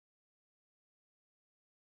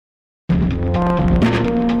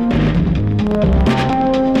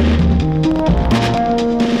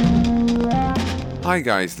Hi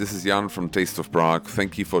guys, this is Jan from Taste of Prague.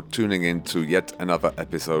 Thank you for tuning in to yet another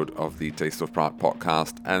episode of the Taste of Prague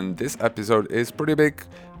podcast. And this episode is pretty big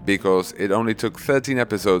because it only took 13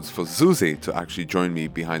 episodes for Susie to actually join me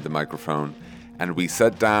behind the microphone. And we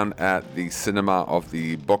sat down at the cinema of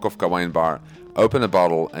the Bokovka wine bar, opened a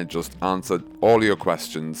bottle and just answered all your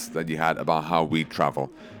questions that you had about how we travel.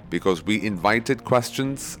 Because we invited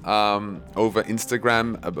questions over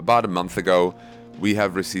Instagram about a month ago. We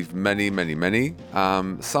have received many.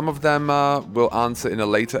 Some of them we'll answer in a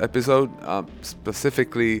later episode.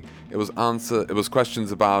 Specifically, it was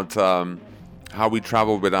questions about how we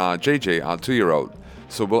travel with our JJ, our 2-year-old.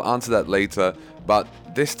 So we'll answer that later. But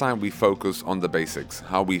this time we focus on the basics: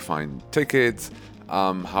 how we find tickets,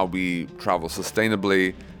 how we travel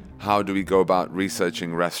sustainably, how do we go about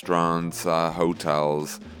researching restaurants,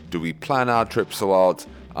 hotels, do we plan our trips a lot,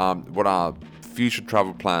 what are future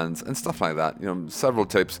travel plans and stuff like that. Several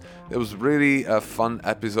tips. It was really a fun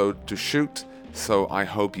episode to shoot, so I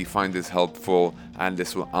hope you find this helpful and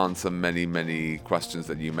this will answer many questions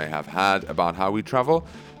that you may have had about how we travel.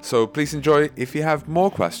 So please enjoy. If you have more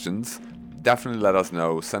questions, definitely let us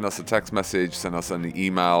know. Send us a text message, send us an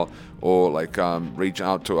email, or reach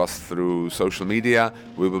out to us through social media.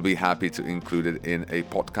 We will be happy to include it in a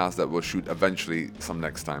podcast that we'll shoot eventually some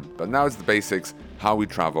next time. But now it's the basics, how we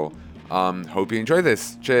travel. Hope you enjoy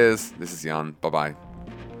this. Cheers. This is Jan. Bye-bye.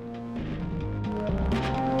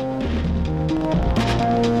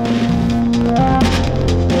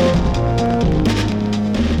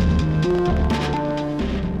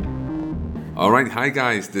 All right. Hi,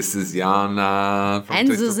 guys. This is Jan from and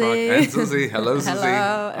Taste of Prague. And Susie. Hello, Susie.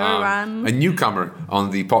 Hello, everyone. A newcomer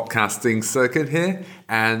on the podcasting circuit here.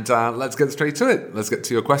 And let's get straight to it. Let's get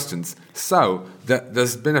to your questions. So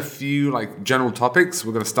there's been a few general topics.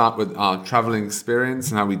 We're going to start with our traveling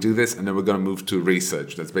experience and how we do this. And then we're going to move to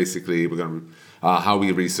research. That's basically how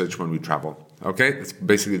we research when we travel. Okay? That's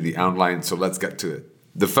basically the outline. So let's get to it.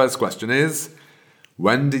 The first question is,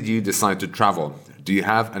 when did you decide to travel? Do you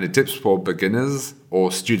have any tips for beginners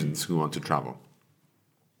or students who want to travel?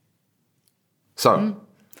 So,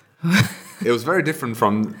 it was very different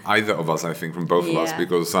from either of us, I think, from both of us,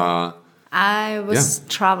 because... I was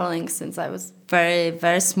traveling since I was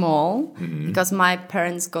very small, because my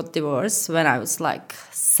parents got divorced when I was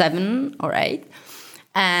 7 or 8.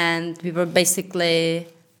 And we were basically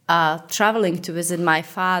traveling to visit my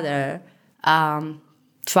father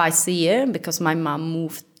twice a year, because my mom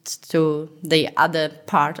moved to the other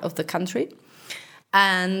part of the country.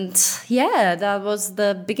 And that was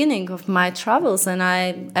the beginning of my travels, and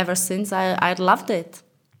ever since I loved it.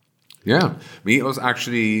 Yeah, me, it was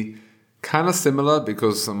actually kind of similar,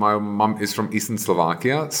 because my mom is from Eastern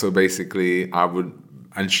Slovakia, so basically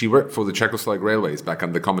and she worked for the Czechoslovak Railways back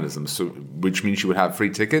under communism, so which means she would have free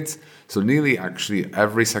tickets. So nearly actually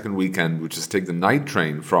every second weekend, we just take the night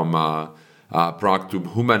train from Prague to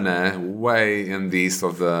Humene, way in the east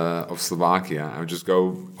of Slovakia. I would just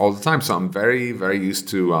go all the time. So I'm very used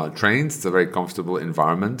to trains. It's a very comfortable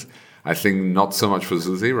environment. I think not so much for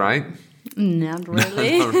Susie, right? Not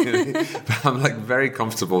really. Not really. But I'm very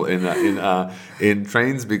comfortable in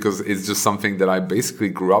trains, because it's just something that I basically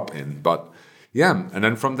grew up in. But yeah, and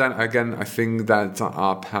then from then again, I think that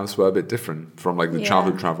our paths were a bit different from the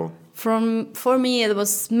childhood travel. For me, it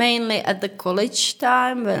was mainly at the college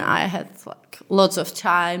time when I had lots of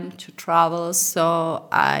time to travel. So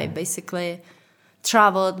I basically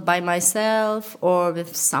traveled by myself or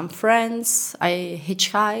with some friends. I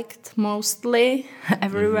hitchhiked mostly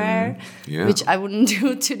everywhere, which I wouldn't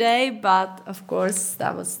do today. But of course,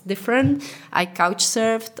 that was different. I couch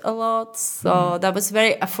surfed a lot. So that was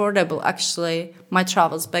very affordable, actually, my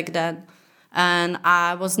travels back then. And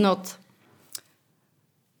I was not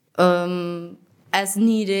as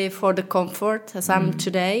needy for the comfort as I'm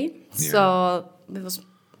today. Yeah. So it was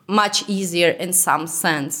much easier in some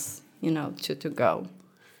sense, to go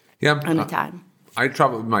anytime. I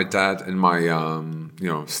traveled with my dad and my,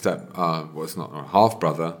 half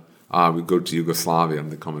brother. We go to Yugoslavia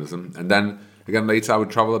under communism. And then again, later I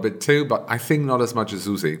would travel a bit too, but I think not as much as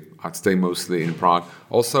Susie. I'd stay mostly in Prague.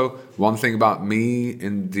 Also, one thing about me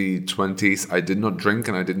in the 20s, I did not drink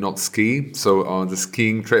and I did not ski. So the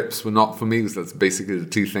skiing trips were not for me, because that's basically the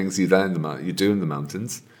two things you do in the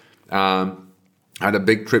mountains. I had a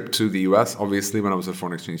big trip to the US, obviously, when I was a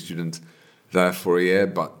foreign exchange student there for a year.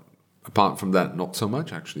 But apart from that, not so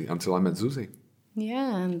much, actually, until I met Susie.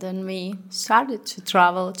 Yeah, and then we started to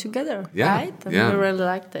travel together, Yeah, right? And yeah. we really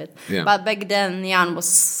liked it. Yeah. But back then, Jan was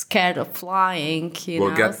scared of flying, We'll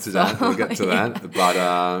know. get to that. We'll get to that. But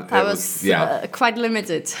that it was yeah. quite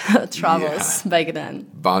limited travels back then.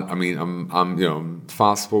 But I mean, I'm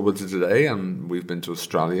fast forward to today, and we've been to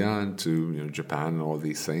Australia and to Japan and all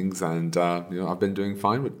these things, and I've been doing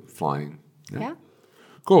fine with flying. Yeah.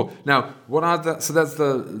 Cool. Now, what are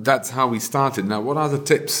that's how we started. Now, what are the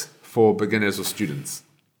tips for beginners or students?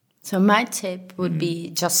 So my tip would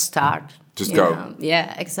be just start. Just go.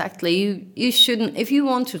 Yeah, exactly. You shouldn't, if you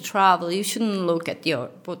want to travel, you shouldn't look at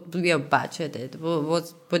what your budget is,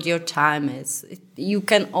 what your time is. You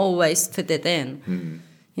can always fit it in.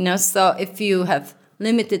 So if you have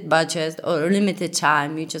limited budget or limited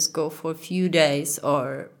time, you just go for a few days,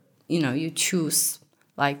 or you choose,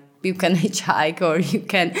 like you can hitchhike, or you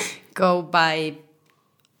can go by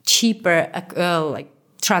cheaper like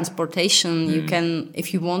transportation. You can,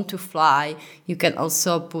 if you want to fly, you can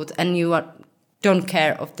also put, and don't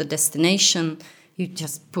care of the destination, you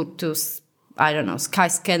just put to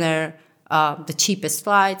Skyscanner the cheapest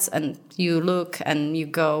flights, and you look and you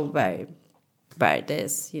go where it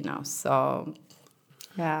is. So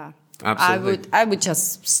yeah, Absolutely. I would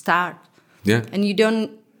just start. Yeah. And you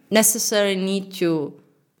don't necessarily need to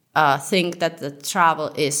think that the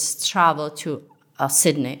travel is travel to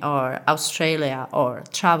Sydney or Australia, or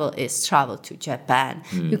travel to Japan.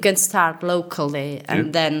 You can start locally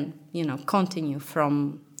and then continue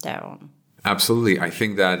from there on. Absolutely. I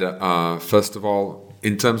think that first of all,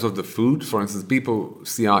 in terms of the food, for instance, people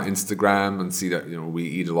see our Instagram and see that we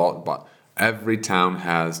eat a lot, but every town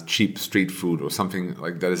has cheap street food or something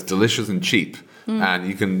like that is delicious and cheap. And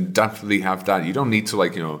you can definitely have that. You don't need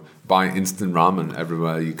to buy instant ramen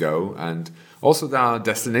everywhere you go. And also there are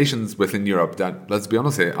destinations within Europe that, let's be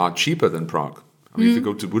honest here, are cheaper than Prague. I mean, if you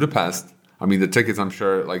go to Budapest, I mean, the tickets, I'm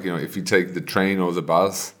sure, if you take the train or the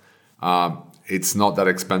bus, it's not that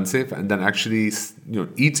expensive. And then actually,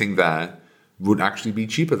 eating there would actually be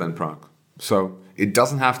cheaper than Prague. So it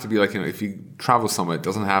doesn't have to be if you travel somewhere, it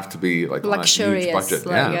doesn't have to be luxurious, on a huge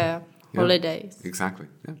budget. Holidays. Exactly.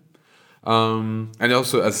 Yeah. And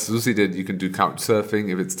also, as Susie did, you can do couch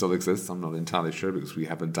surfing if it still exists. I'm not entirely sure because we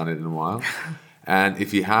haven't done it in a while. And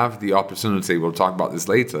if you have the opportunity, we'll talk about this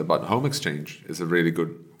later, but home exchange is a really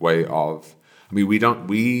good way of, I mean,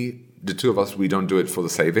 the two of us, we don't do it for the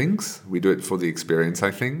savings. We do it for the experience,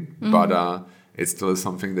 I think. But it still is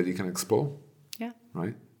something that you can explore. Yeah.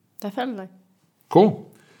 Right? Definitely.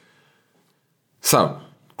 Cool. So,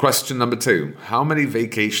 question number 2. How many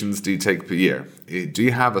vacations do you take per year? Do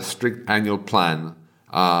you have a strict annual plan,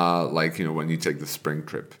 when you take the spring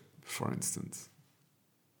trip, for instance?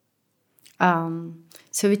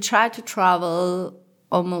 So we try to travel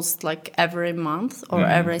almost every month or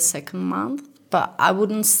every second month. But I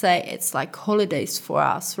wouldn't say it's like holidays for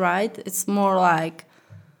us, right? It's more like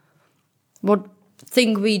what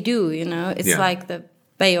thing we do, It's like the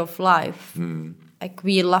way of life. Like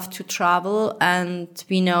we love to travel, and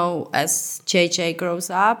we know as JJ grows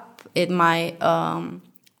up, it might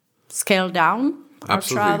scale down our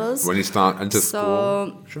travels. When you start enter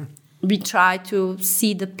school, sure. We try to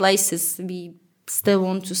see the places we still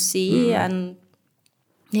want to see, and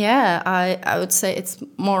I would say it's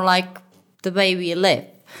more like the way we live.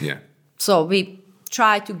 Yeah. So we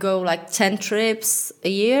try to go 10 trips a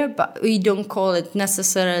year, but we don't call it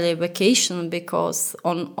necessarily vacation, because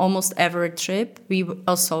on almost every trip we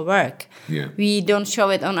also work. Yeah. We don't show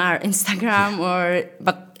it on our Instagram,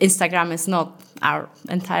 but Instagram is not our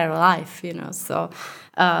entire life, So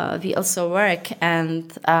we also work, and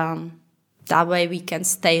that way we can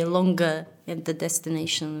stay longer in the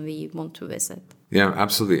destination we want to visit. Yeah,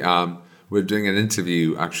 absolutely. We're doing an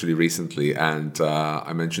interview actually recently, and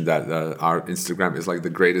I mentioned that our Instagram is like the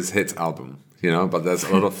greatest hits album, but there's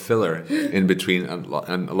a lot of filler in between, and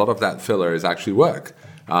a lot of that filler is actually work.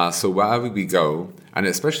 So wherever we go, and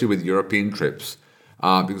especially with European trips,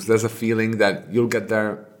 because there's a feeling that you'll get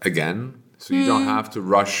there again, so you don't have to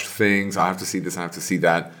rush things. I have to see this, I have to see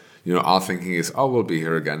that. Our thinking is, we'll be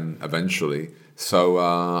here again eventually. So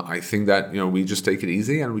I think that, we just take it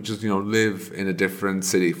easy, and we just, live in a different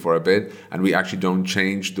city for a bit, and we actually don't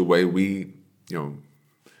change the way we,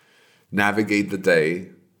 navigate the day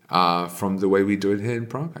from the way we do it here in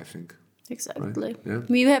Prague, I think. Exactly. Right? Yeah.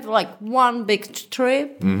 We have one big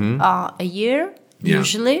trip a year,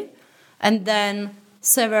 usually, and then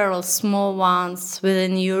several small ones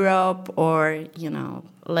within Europe or,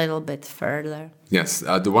 a little bit further. Yes,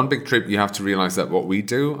 the one big trip, you have to realize that what we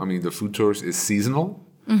do, I mean, the food tours is seasonal.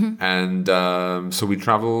 And so we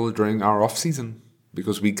travel during our off season,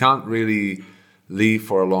 because we can't really leave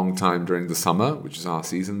for a long time during the summer, which is our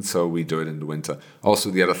season, so we do it in the winter.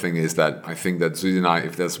 Also, the other thing is that I think that Zuzi and I,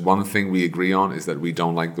 if there's one thing we agree on, is that we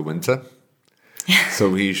don't like the winter. So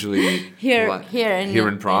we usually here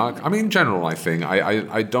in Prague. I mean, in general, I think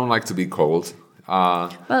I don't like to be cold.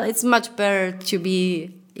 Well, it's much better to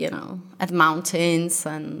be, at mountains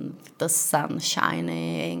and the sun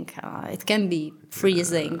shining. It can be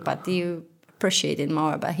freezing, but you appreciate it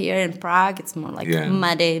more. But here in Prague, it's more like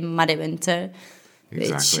muddy winter,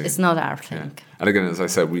 which is not our thing. Yeah. And again, as I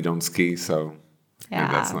said, we don't ski, so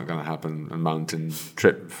that's not going to happen. A mountain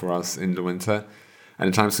trip for us in the winter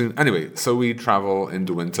anytime soon. Anyway, so we travel in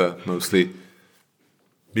the winter mostly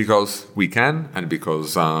because we can and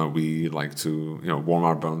because we like to, warm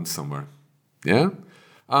our bones somewhere. Yeah?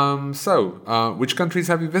 So, which countries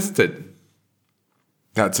have you visited?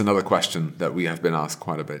 That's another question that we have been asked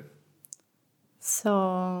quite a bit.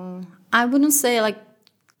 So, I wouldn't say like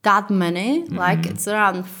that many. Like it's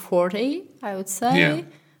around 40, I would say. Yeah.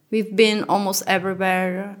 We've been almost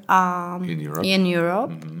everywhere in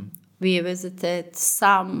Europe. We visited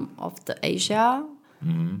some of the Asia.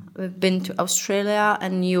 We've been to Australia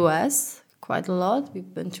and US quite a lot.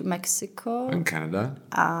 We've been to Mexico and Canada.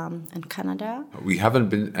 We haven't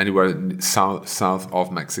been anywhere south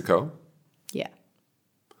of Mexico. Yeah,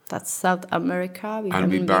 that's South America.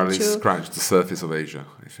 We barely scratched the surface of Asia,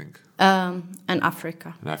 I think. And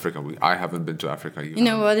Africa. I haven't been to Africa. You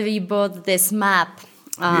know what? We bought this map.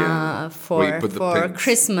 For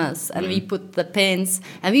Christmas, and we put the pins,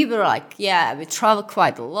 and we were like, we travel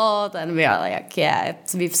quite a lot, and we are like,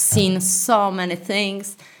 we've seen so many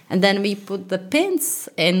things, and then we put the pins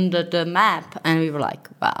in the map, and we were like,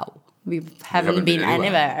 wow, we haven't been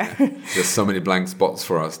anywhere. There's so many blank spots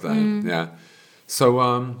for us there. So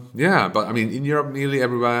but I mean, in Europe, nearly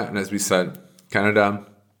everywhere, and as we said, Canada,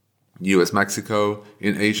 US, Mexico.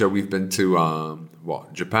 In Asia, we've been to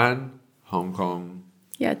Japan, Hong Kong.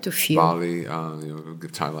 Yeah, to few. Bali,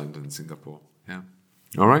 Thailand and Singapore. Yeah.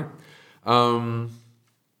 All right.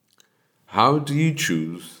 How do you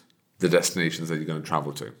choose the destinations that you're going to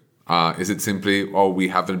travel to? Is it simply, we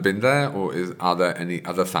haven't been there, or are there any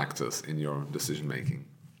other factors in your decision making?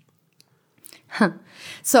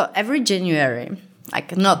 So every January,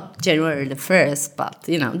 like not January the 1st, but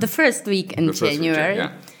the first week in January,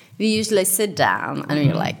 we usually sit down and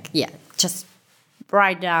we're like, just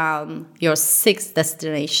write down your 6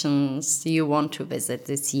 destinations you want to visit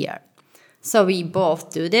this year. So we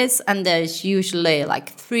both do this, and there's usually like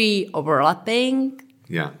 3 overlapping.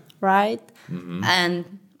 Yeah. Right?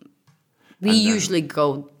 And we usually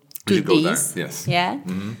go to these. There. Yes. Yeah.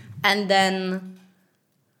 And then,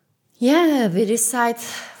 we decide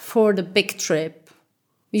for the big trip.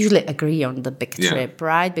 We usually agree on the big trip,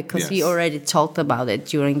 right? Because we already talked about it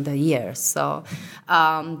during the year. So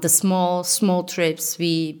the small trips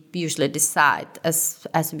we usually decide as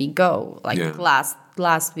we go. Like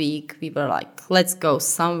last week we were like, let's go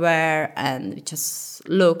somewhere, and we just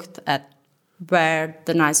looked at where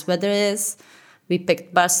the nice weather is. We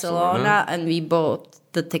picked Barcelona and we bought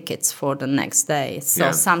the tickets for the next day.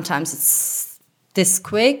 So sometimes it's this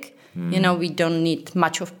quick. We don't need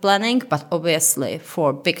much of planning, but obviously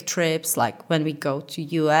for big trips, like when we go to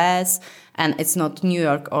US, and it's not New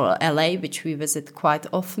York or LA, which we visit quite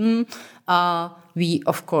often, we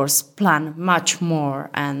of course plan much more.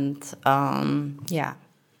 And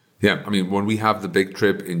Yeah, I mean, when we have the big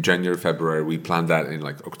trip in January, February, we plan that in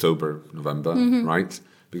like October, November, right?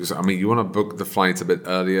 Because, I mean, you want to book the flights a bit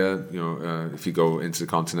earlier, if you go into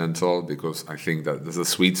continental, because I think that there's a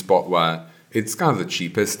sweet spot where it's kind of the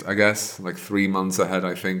cheapest, I guess, like 3 months ahead,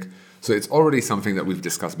 I think. So it's already something that we've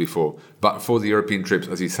discussed before. But for the European trips,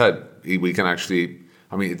 as you said, we can actually,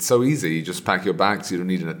 I mean, it's so easy. You just pack your bags, you don't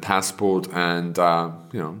need a passport, and,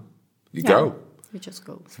 you go. You just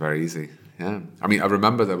go. It's very easy, yeah. I mean, I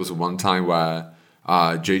remember there was one time where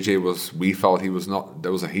we felt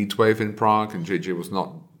there was a heat wave in Prague, and JJ was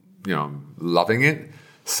not, loving it.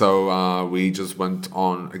 So we just went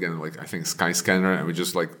on, again, like, I think Skyscanner, and we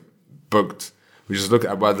just, like, booked. We just look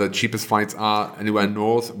at where the cheapest flights are anywhere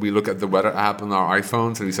north. We look at the weather app on our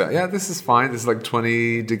iPhones, and we say, this is fine. This is like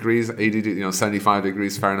 20 degrees, 80, 75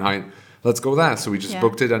 degrees Fahrenheit. Let's go there. So we just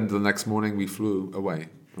booked it, and the next morning we flew away,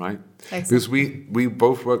 right? Exactly. Because we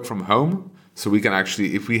both work from home, so we can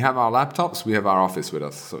actually, if we have our laptops, we have our office with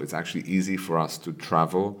us. So it's actually easy for us to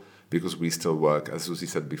travel because we still work. As Susie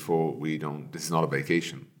said before, this is not a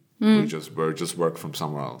vacation. We're just work from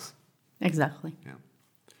somewhere else. Exactly. Yeah.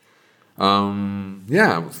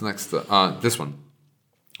 What's next? This one.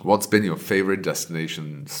 What's been your favorite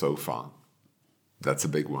destination so far? That's a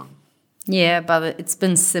big one. Yeah, but it's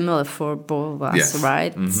been similar for both of us, Yes.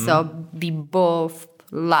 right? So we both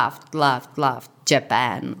loved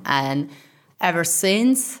Japan. And ever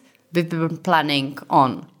since, we've been planning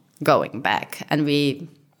on going back. And we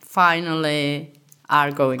finally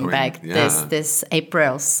are going back this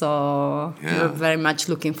April. So we're very much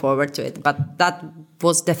looking forward to it. But that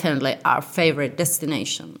was definitely our favorite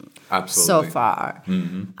destination so far.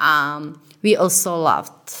 We also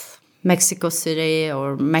loved Mexico City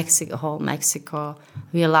or whole Mexico.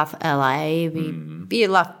 We love LA. We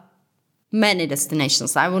love many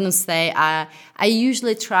destinations. I wouldn't say I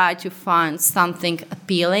usually try to find something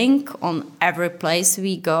appealing on every place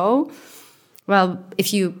we go. Well,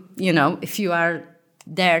 if you are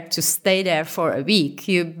there to stay there for a week,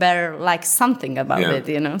 you better like something about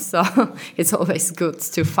it, So it's always good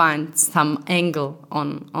to find some angle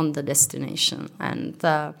on the destination and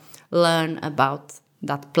learn about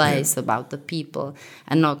that place, about the people,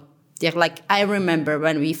 and not like I remember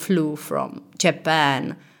when we flew from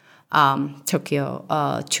Japan, Tokyo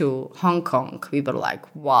to Hong Kong, we were like,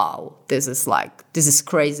 wow, this is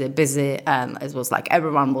crazy busy, and it was like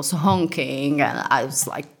everyone was honking, and I was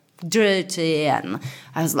like dirty, and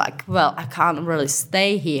I was like, well, I can't really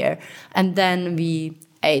stay here. And then we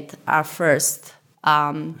ate our first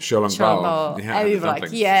Xiaolongbao. And we were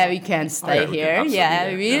like, we can stay here.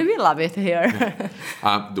 We love it here.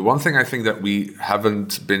 The one thing I think that we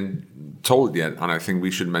haven't been told yet, and I think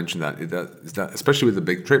we should mention that, is that especially with the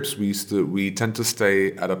big trips, we tend to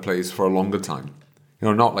stay at a place for a longer time.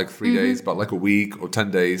 Not like 3 days, but like a week or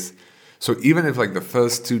 10 days. So even if like the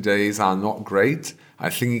first 2 days are not great, I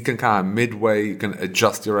think you can kind of midway, you can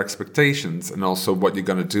adjust your expectations and also what you're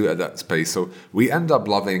going to do at that space. So we end up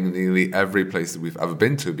loving nearly every place that we've ever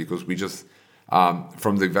been to because we just,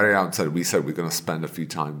 from the very outset, we said we're going to spend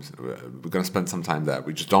we're going to spend some time there.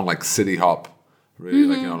 We just don't like city hop,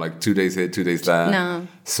 really, like 2 days here, 2 days there. No.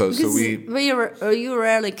 So you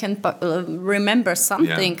rarely can remember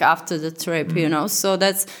something after the trip, So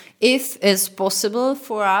that's, if it's possible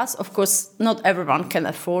for us, of course, not everyone can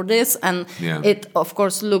afford this. And it, of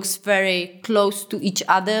course, looks very close to each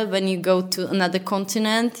other when you go to another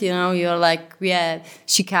continent. You're like,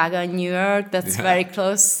 Chicago and New York, that's very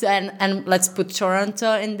close. And let's put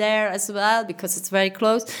Toronto in there as well because it's very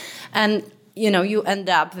close. And you end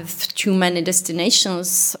up with too many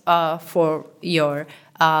destinations for your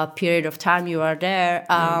period of time you are there.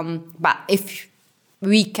 But if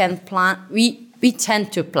we can plan, we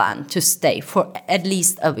tend to plan to stay for at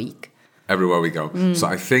least a week. Everywhere we go. So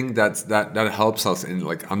I think that helps us in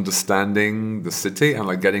like understanding the city and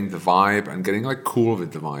like getting the vibe and getting like cool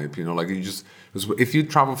with the vibe. Like if you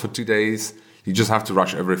travel for 2 days, you just have to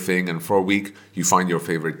rush everything. And for a week, you find your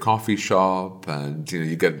favorite coffee shop and,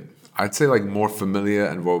 you get, I'd say like more familiar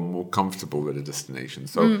and more comfortable with the destination.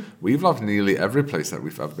 So we've loved nearly every place that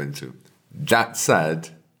we've ever been to. That said,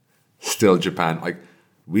 still Japan. Like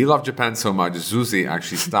we love Japan so much. Zuzi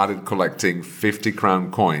actually started collecting 50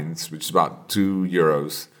 crown coins, which is about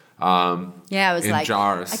 €2. I was in like,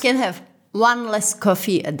 jars. I can have one less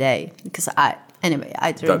coffee a day because I drink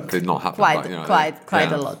that did not happen,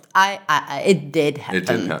 quite a lot. It did happen. It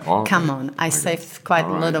did happen. Oh, Come on, I saved quite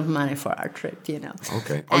a lot of money for our trip,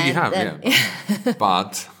 Okay. Oh, you have,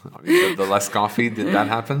 But the less coffee, did that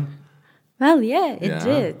happen? Well, it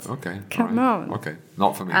did. Okay. Come on. Okay.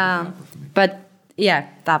 Not for me. But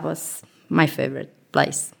that was my favorite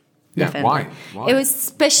place. Yeah. Definitely. Why? It was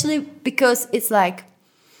especially because it's like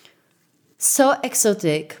so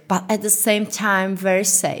exotic, but at the same time very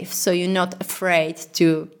safe. So you're not afraid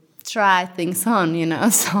to try things on,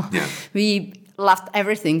 So we loved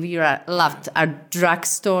everything. We loved our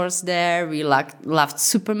drugstores there. We loved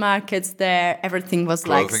supermarkets there. Everything was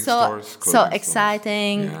so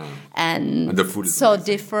exciting and the food is so amazing.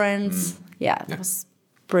 different. It was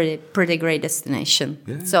pretty great destination.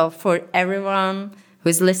 Yeah. So for everyone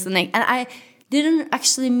who's listening, and I didn't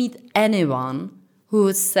actually meet anyone who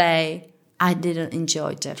would say, I didn't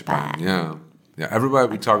enjoy Japan. Yeah. Everywhere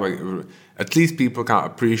we talk, like at least people can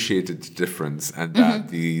appreciate the difference and that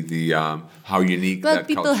the how unique that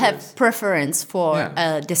people culture have is. preference for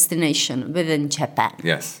a destination within Japan.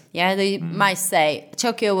 Yes. Yeah, they might say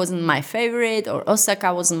Tokyo wasn't my favorite, or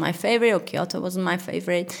Osaka wasn't my favorite, or Kyoto wasn't my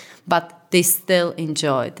favorite, but they still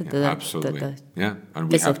enjoyed absolutely. And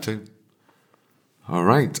we visit. have to. All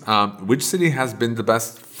right. Which city has been the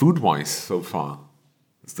best food-wise so far?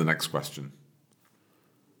 That's the next question.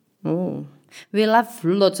 Oh, we love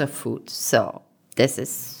lots of food, so this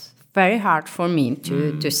is very hard for me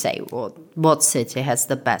to say what city has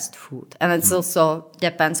the best food. And it's also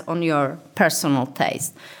depends on your personal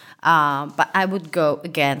taste. But I would go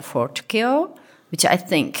again for Tokyo. which I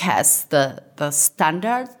think has the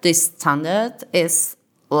standard. This standard is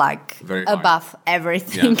like Very high. above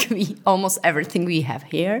everything almost everything we have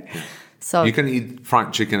here. Yeah. So you can eat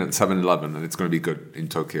fried chicken at 7-Eleven and it's going to be good in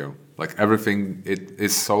Tokyo. Like everything it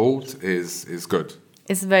is sold is good.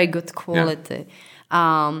 it's very good quality.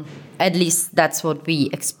 At least that's what we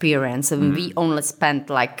experience. And we only spent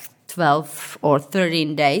like 12 or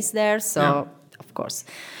 13 days there. So, of course.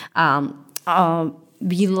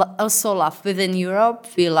 We also love within Europe,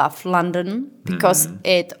 we love London because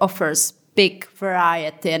it offers big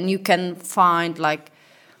variety and you can find like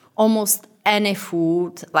almost any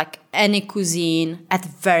food, like any cuisine at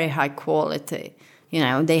very high quality. You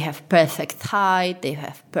know, they have perfect Thai, they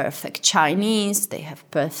have perfect Chinese, they have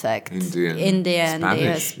perfect Indian, they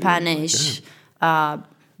have Spanish,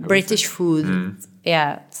 British food.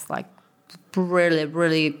 Yeah, it's like really,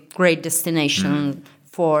 really great destination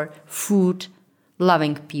for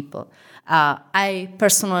food-loving people. I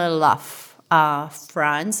personally love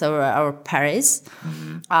France or Paris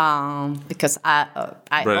because I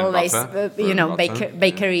always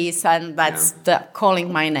bakeries and that's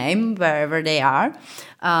calling my name wherever they are,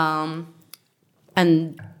 and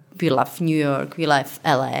we love New York, we love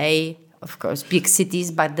LA, of course, big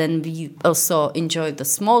cities, but then we also enjoy the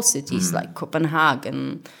small cities like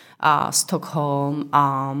Copenhagen, Stockholm,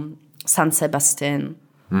 San Sebastian.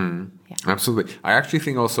 Absolutely. I actually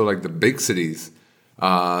think also like the big cities.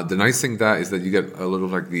 The nice thing there is that you get a little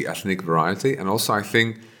like the ethnic variety, and also I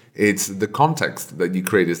think it's the context that you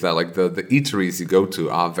create is that like the eateries you go to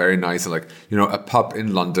are very nice. Like, you know, a pub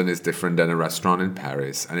in London is different than a restaurant in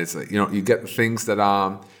Paris, and it's like, you know, you get things that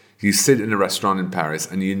are, you sit in a restaurant in Paris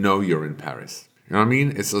and you know you're in Paris. You know what I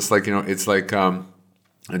mean? It's just like, you know, it's like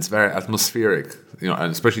it's very atmospheric, you know,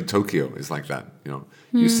 and especially Tokyo is like that. You know,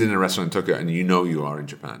 you sit in a restaurant in Tokyo and you know you are in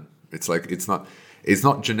Japan. It's like it's not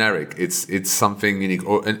generic. It's something unique.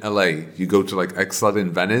 Or in LA, you go to like Exlad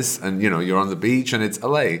in Venice, and you know you're on the beach, and it's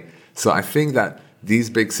LA. So I think that these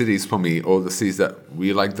big cities for me, or the cities that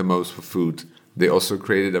we like the most for food, they also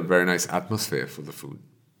created a very nice atmosphere for the food.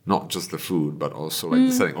 Not just the food, but also like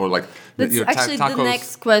the setting, or like that's actually tacos. The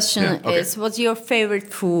next question is: what's your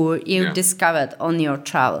favorite food you discovered on your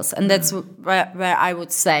travels? And that's where I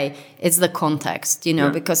would say it's the context, you know,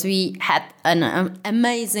 because we had an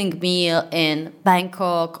amazing meal in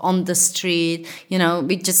Bangkok on the street. You know,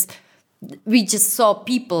 we just saw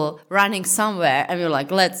people running somewhere, and we were like,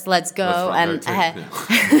 let's go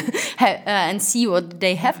and see what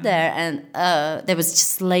they have there. And there was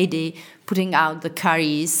just a lady putting out the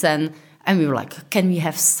curries, and we were like, can we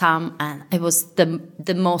have some? And it was the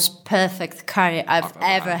most perfect curry I've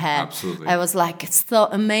ever had. Absolutely. I was like, it's so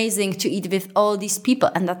amazing to eat with all these people.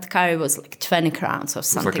 And that curry was like 20 crowns or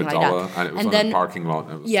something like $1, that. and it was on a parking lot.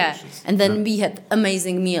 It was delicious. And then we had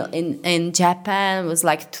amazing meal in Japan. It was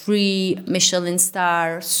like 3 Michelin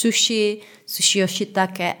star sushi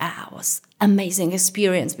yoshitake. It was amazing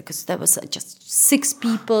experience because there was just 6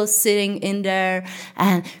 people sitting in there,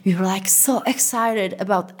 and we were like so excited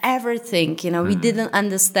about everything. You know, we didn't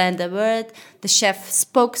understand the word. The chef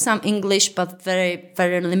spoke some English, but very,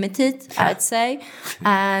 very limited, I'd say.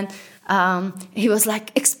 And he was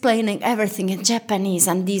like explaining everything in Japanese,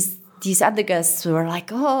 and these other guests were like,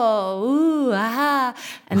 oh, ooh, aha.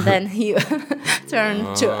 And then he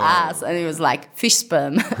turned to us and he was like, fish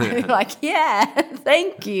sperm. We were like, yeah,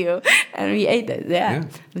 thank you. And we ate it. Yeah.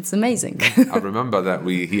 It's amazing. I remember that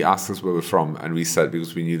he asked us where we're from, and we said,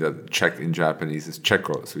 because we knew that Czech in Japanese is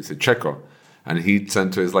Czeko. So we said Czeko. And he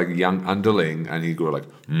turned to his like young underling and he'd go like,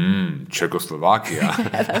 Czechoslovakia.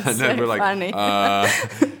 And then we're like, funny.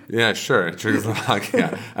 yeah, sure,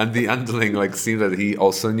 Czechoslovakia. And the underling like seemed that he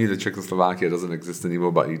also knew that Czechoslovakia doesn't exist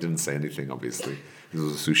anymore, but he didn't say anything, obviously. He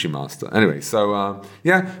was a sushi master. Anyway, so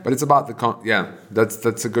but it's about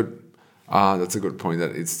that's a good point,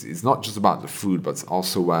 that it's not just about the food, but it's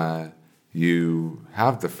also where you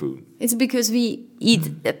have the food. It's because we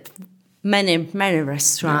eat many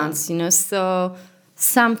restaurants, you know, so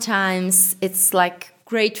sometimes it's like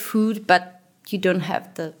great food, but you don't have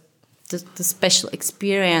the special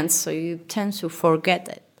experience, so you tend to forget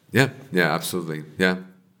it. Yeah, absolutely. Yeah,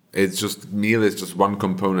 it's just, meal is just one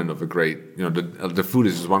component of a great, you know, the food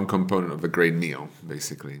is just one component of a great meal,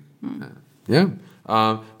 basically.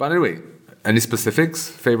 But anyway, any specifics,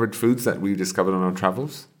 favorite foods that we discovered on our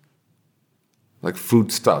travels? Like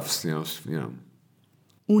food stuffs, you know.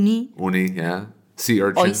 Uni, yeah. Sea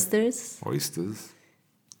urchin. Oysters.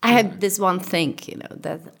 I have this one thing, you know,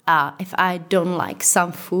 that if I don't like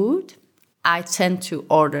some food, I tend to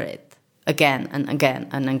order it again and again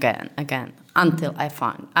and again. until I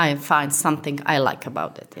find something I like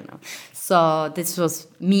about it, you know. So this was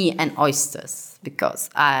me and oysters, because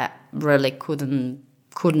I really couldn't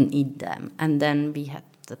eat them, and then we had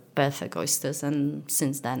the perfect oysters, and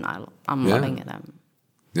since then I'm loving them.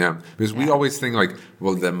 Yeah, because we always think like,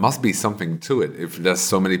 well, there must be something to it if there's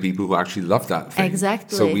so many people who actually love that thing.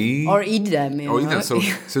 Exactly. So or eat them. You know?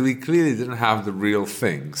 So we clearly didn't have the real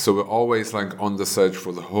thing. So we're always like on the search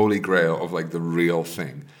for the holy grail of like the real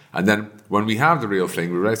thing. And then when we have the real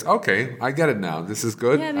thing, we realize, okay, I get it now. This is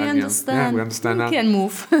good. Yeah, we understand. We understand we now. We can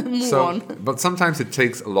move on. But sometimes it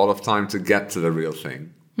takes a lot of time to get to the real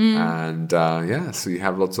thing. And so you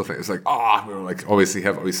have lots of things. It's like, we're like obviously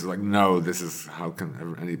like, no, this is, how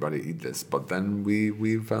can anybody eat this? But then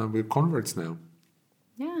we're converts now.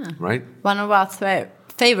 Yeah. Right. One of our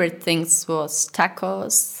favorite things was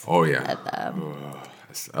tacos. Oh yeah.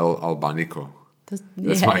 It's El Albanico.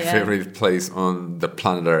 That's my favorite place on the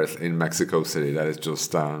planet Earth in Mexico City. That is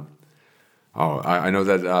just. I know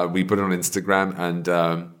that we put it on Instagram, and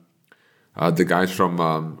the guys from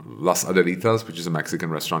Las Adelitas, which is a Mexican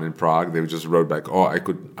restaurant in Prague, they just wrote back, I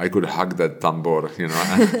could hug that tambor, you know.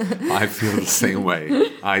 And I feel the same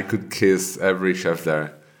way. I could kiss every chef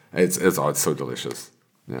there. It's so delicious.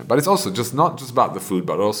 Yeah, but it's also not just about the food,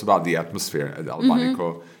 but also about the atmosphere at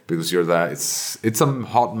Albanico, because you're there. It's a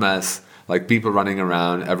hot mess. Like people running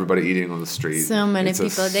around, everybody eating on the street. So many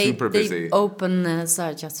people. Super busy. They openness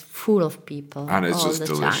are just full of people. And it's just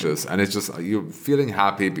delicious. And it's just, you're feeling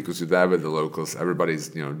happy because you're there with the locals.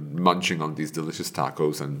 Everybody's, munching on these delicious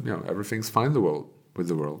tacos, and, everything's fine with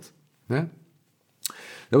the world. Yeah.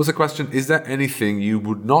 There was a question, is there anything you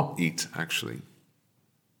would not eat, actually?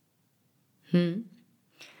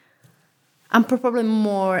 I'm probably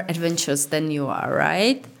more adventurous than you are,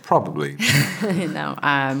 right? Probably. No,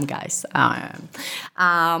 guys. I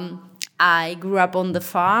grew up on the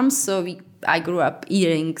farm, so I grew up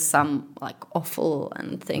eating some like offal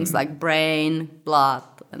and things like brain, blood,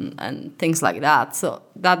 and things like that. So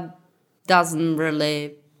that doesn't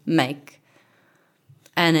really make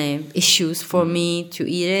any issues for me to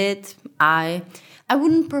eat it. I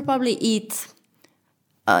wouldn't probably eat.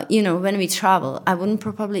 When we travel, I wouldn't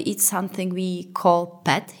probably eat something we call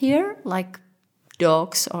pet here, like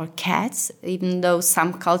dogs or cats, even though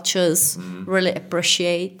some cultures really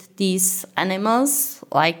appreciate these animals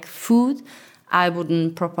like food. I would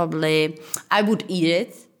eat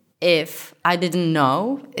it if I didn't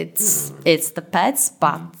know it's the pets,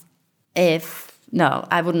 but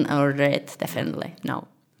I wouldn't order it, definitely, no.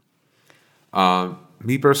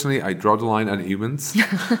 Me personally, I draw the line at humans.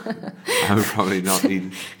 I would probably not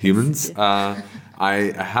eat humans. I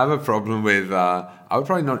have a problem with. I would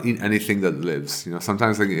probably not eat anything that lives.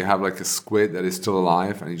 Sometimes you have like a squid that is still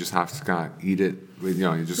alive, and you just have to kind of eat it.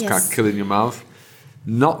 You just kind of kill it in your mouth.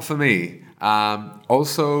 Not for me.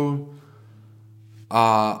 Also,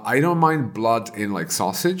 I don't mind blood in like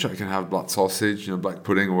sausage. I can have blood sausage, black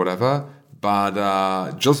pudding or whatever.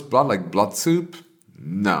 But just blood, like blood soup,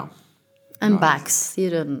 no. And bugs. You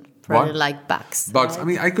don't really like bugs. Bugs. Right? I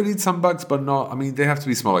mean, I could eat some bugs, but not. I mean, they have to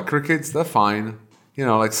be small. Like crickets, they're fine.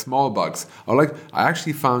 Like small bugs. Or like, I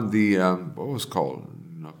actually found the what was it called?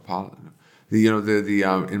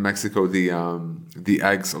 In Mexico, the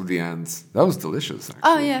eggs of the ants. That was delicious.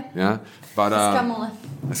 Actually. Oh yeah. Yeah, but escamole.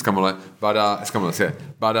 But escamoles. Yeah,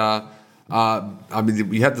 but I mean,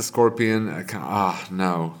 we had the scorpion.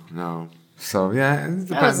 No. So yeah, it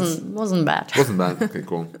depends. Wasn't bad. Wasn't bad. Okay,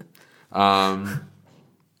 cool.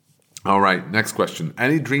 All right, next question.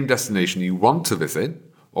 Any dream destination you want to visit,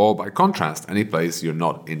 or by contrast, any place you're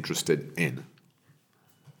not interested in?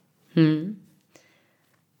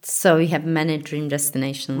 So we have many dream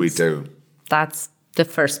destinations. We do. That's the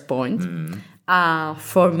first point.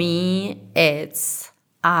 For me, it's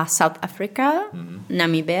South Africa,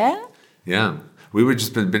 Namibia. Yeah. We were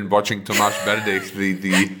just been watching Tomáš Berdych,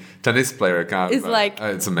 the tennis player.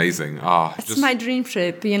 It's amazing. It's my dream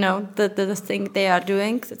trip, the thing they are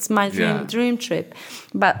doing. It's my dream trip.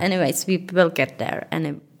 But anyways, we will get there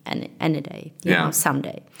any day,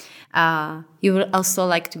 someday. You would also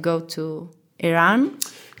like to go to Iran?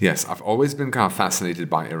 Yes, I've always been kind of fascinated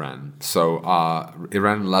by Iran. So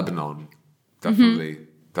Iran, Lebanon, definitely.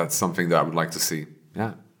 That's something that I would like to see.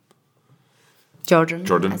 Yeah.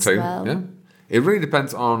 Jordan as too. Well. Yeah. It really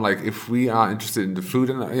depends on like if we are interested in the food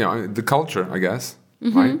and the culture, I guess,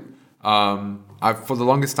 right? For the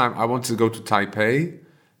longest time, I wanted to go to Taipei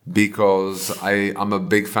because I'm a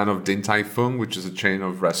big fan of Din Tai Fung, which is a chain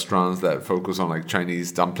of restaurants that focus on like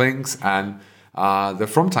Chinese dumplings, and they're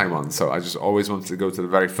from Taiwan. So I just always wanted to go to the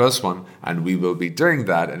very first one, and we will be doing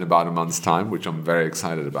that in about a month's time, which I'm very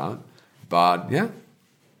excited about. But yeah,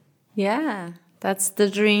 Yeah, that's the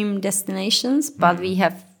dream destinations, but we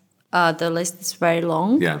have the list is very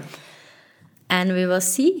long. Yeah. And we will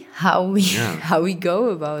see how we Yeah. how we go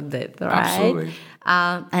about it, right? Absolutely.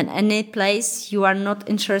 And any place you are not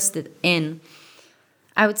interested in,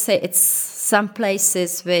 I would say it's some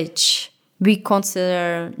places which we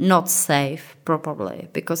consider not safe, probably,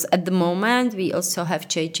 because at the moment we also have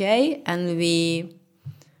JJ, and we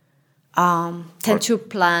tend to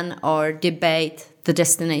plan or debate the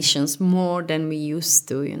destinations more than we used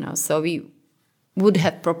to, So we would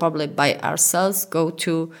have probably by ourselves go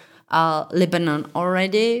to Lebanon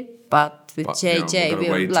already, but with JJ, we're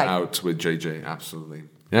gonna wait out with JJ. Absolutely,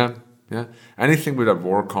 yeah. Anything with a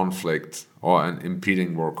war conflict or an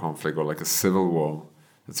impeding war conflict or like a civil war,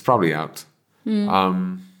 it's probably out.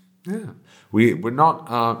 Yeah, we're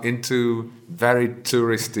not into very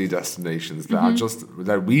touristy destinations that are just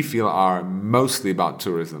that we feel are mostly about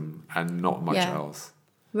tourism and not much else.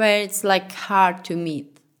 Where it's like hard to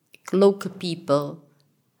meet local people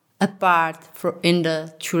apart in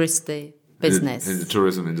the touristy business. In the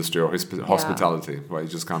tourism industry or hospitality, where you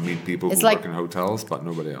just can't meet people who work in hotels, but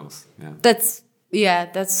nobody else. Yeah.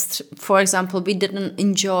 That's for example, we didn't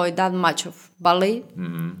enjoy that much of Bali.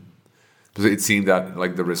 Because it seemed that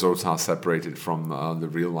like the resorts are separated from the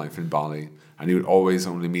real life in Bali, and you would always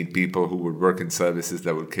only meet people who would work in services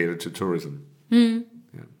that would cater to tourism. Yeah.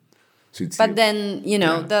 So but then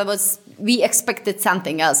that was we expected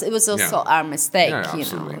something else. It was also our mistake. Yeah,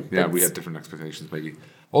 absolutely. Yeah, we had different expectations maybe.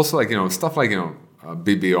 Also, like stuff like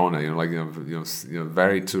Bibione,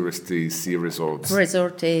 very touristy sea resorts.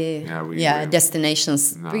 Resorty,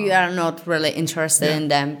 destinations. No. We are not really interested in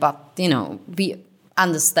them, but we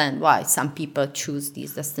understand why some people choose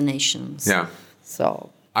these destinations. Yeah.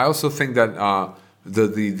 So I also think that the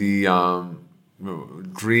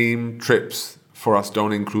dream trips for us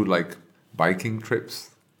don't include like biking trips.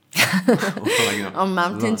 Or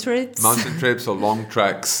mountain trips. Mountain trips or long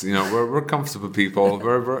treks. We're comfortable people.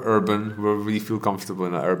 We're urban. We feel comfortable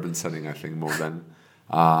in an urban setting, I think, more than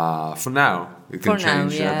for now. It can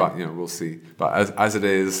change, but we'll see. But as it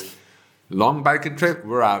is, long biking trip,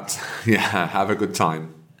 we're out. Yeah, have a good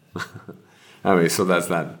time. Anyway, so that's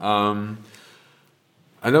that. And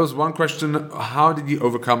there was one question: how did you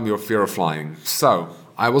overcome your fear of flying? So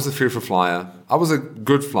I was a fearful flyer. I was a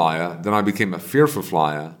good flyer. Then I became a fearful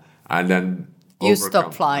flyer. And then you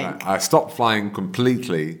stopped flying. I stopped flying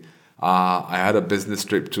completely. I had a business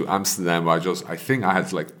trip to Amsterdam where I think I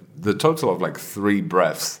had like the total of like 3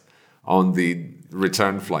 breaths on the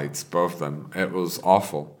return flights, both of them. It was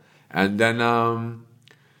awful. And then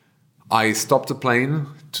I stopped the plane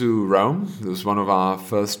to Rome. It was one of our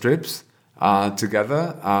first trips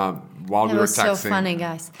together while we were taxiing. It was so funny,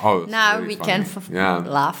 guys. Oh, now really we funny. can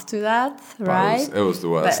laugh to that, right? It was the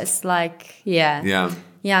worst. But it's like, yeah.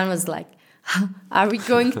 Jan was like, are we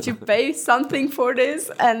going to pay something for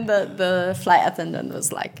this? And the flight attendant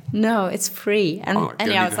was like, no, it's free. And I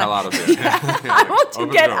was like, out of here. I want to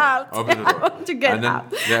get out. Open the door. I want to get out. And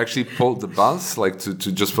then they actually pulled the bus, like to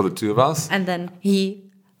just for the 2 of us. And then he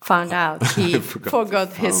found out he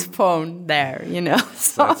forgot his phone there,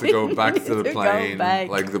 So I had to go back to the plane,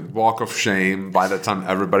 like the walk of shame. By the time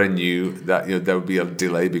everybody knew that there would be a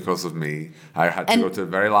delay because of me, I had to go to the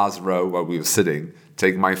very last row where we were sitting,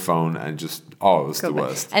 take my phone, and just it was the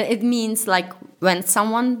worst. And it means like when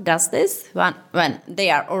someone does this, when they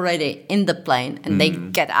are already in the plane and they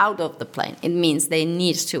get out of the plane, it means they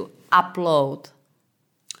need to upload.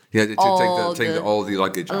 Yeah, to take all the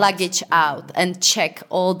luggage out and check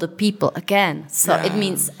all the people again. So it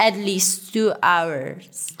means at least 2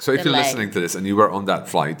 hours. So if you're listening to this and you were on that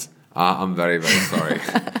flight, I'm very, very sorry.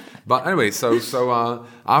 But anyway, so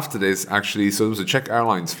after this, actually, so it was a Czech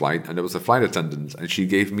Airlines flight, and there was a flight attendant, and she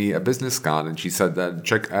gave me a business card, and she said that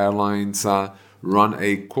Czech Airlines run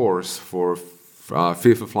a course for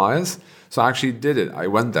fearful flyers. So I actually did it. I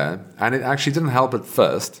went there, and it actually didn't help at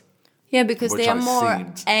first. Yeah, because they are more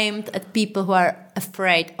aimed at people who are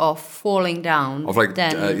afraid of falling down. Of like,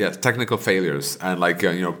 technical failures and like,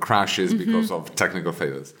 crashes because of technical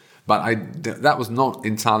failures. But that was not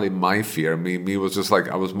entirely my fear. Me was just like,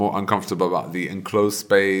 I was more uncomfortable about the enclosed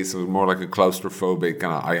space. It was more like a claustrophobic,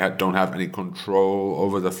 and I don't have any control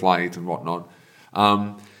over the flight and whatnot.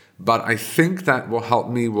 But I think that what helped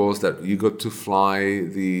me was that you got to fly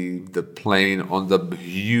the plane on the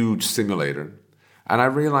huge simulator. And I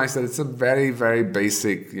realized that it's a very, very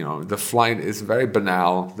basic, the flight is very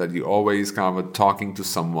banal, that you always kind of are talking to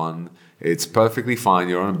someone. It's perfectly fine.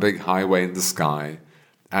 You're on a big highway in the sky,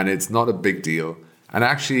 and it's not a big deal. And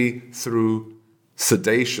actually, through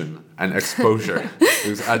sedation and exposure,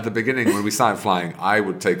 because at the beginning when we started flying, I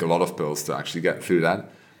would take a lot of pills to actually get through that.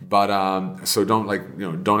 But so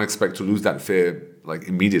don't expect to lose that fear like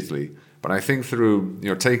immediately. But I think through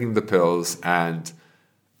taking the pills and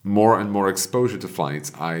more exposure to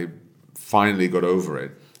flights, I finally got over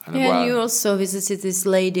it. And you also visited this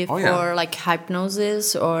lady for like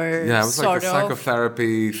hypnosis or it was like a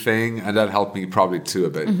psychotherapy thing, and that helped me probably too a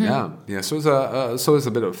bit. Yeah. So it's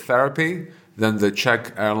a bit of therapy, then the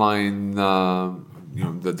Czech airline,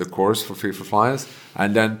 the course for free for flyers,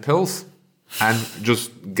 and then pills, and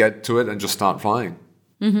just get to it and just start flying.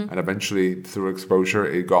 And eventually, through exposure,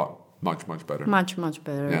 it got much better. Much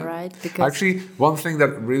better, right? Because actually, one thing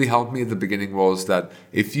that really helped me at the beginning was that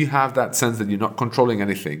if you have that sense that you're not controlling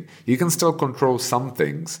anything, you can still control some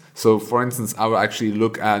things. So, for instance, I would actually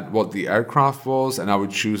look at what the aircraft was, and I would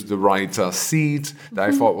choose the right seat that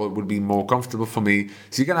I thought would be more comfortable for me.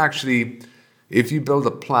 So you can actually, if you build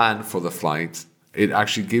a plan for the flight, it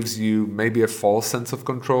actually gives you maybe a false sense of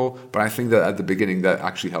control. But I think that at the beginning, that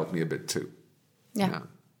actually helped me a bit too. Yeah.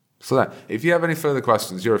 So that if you have any further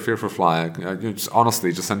questions, you're a fearful flyer,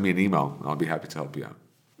 honestly, just send me an email. I'll be happy to help you out.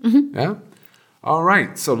 Yeah? All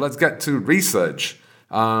right. So let's get to research.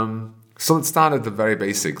 So let's start at the very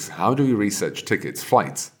basics. How do we research tickets,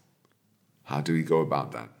 flights? How do we go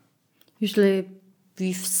about that? Usually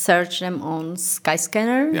we search them on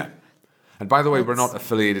Skyscanner. Yeah. And by the way, we're not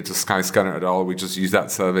affiliated to Skyscanner at all. We just use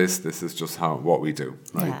that service. This is just what we do.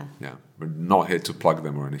 Right? Yeah. We're not here to plug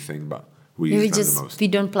them or anything, but we use them the most. We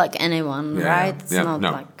don't plug anyone, right? It's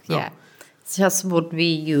not it's just what we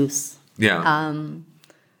use. Yeah.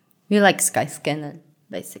 We like Skyscanner,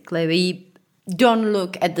 basically. We don't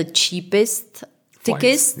look at the cheapest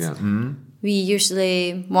tickets. Yeah. We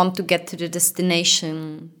usually want to get to the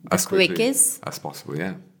destination the quickest as possible,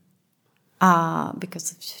 yeah.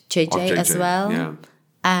 Because of JJ as well. Yeah.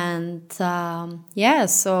 And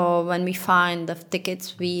so when we find the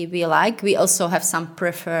tickets we like, we also have some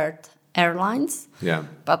preferred airlines. Yeah.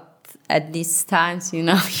 But at these times, you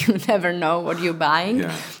never know what you're buying.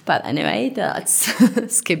 Yeah. But anyway, let's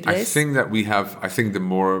skip this. I think the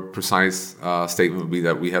more precise statement would be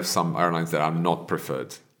that we have some airlines that are not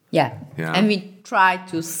preferred. Yeah. And we try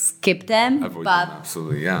to skip them. Avoid them,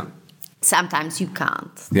 absolutely, yeah. Sometimes you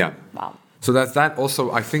can't. Yeah. Wow. So that's that.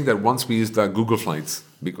 Also, I think that once we use the Google Flights,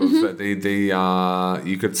 because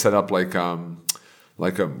you could set up like a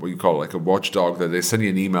what you call like a watchdog that they send you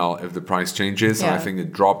an email if the price changes. And I think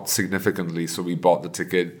it dropped significantly, so we bought the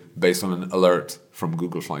ticket based on an alert from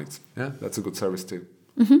Google Flights. Yeah, that's a good service too.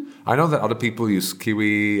 I know that other people use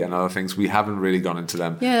Kiwi and other things. We haven't really gone into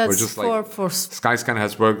them. Yeah, we're just like Skyscanner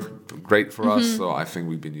has worked great for us, so I think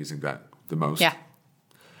we've been using that the most. Yeah.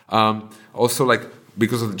 Also, like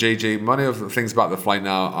because of the JJ, many of the things about the flight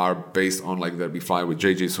now are based on like that we fly with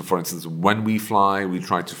JJ. So, for instance, when we fly, we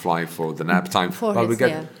try to fly for the nap time.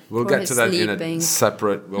 We'll get to that sleeping. In a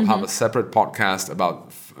separate. We'll have a separate podcast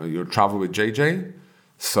about your travel with JJ.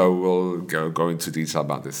 So we'll go into detail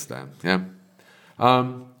about this then. Yeah.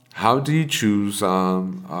 How do you choose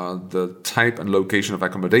the type and location of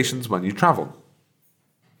accommodations when you travel?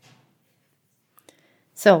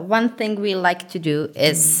 So one thing we like to do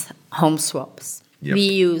is home swaps. Yep. We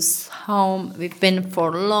use home. We've been for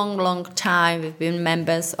a long time. We've been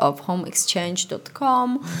members of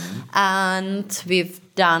homeexchange.com, and we've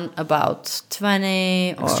done about 20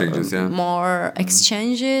 exchanges, or more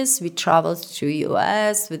exchanges. We traveled to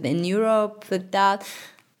US, within Europe with that.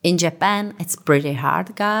 In Japan, it's pretty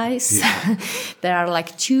hard, guys. Yeah. There are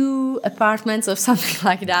like 2 apartments or something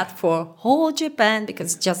like that for whole Japan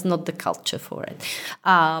because it's just not the culture for it.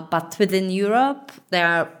 But within Europe, there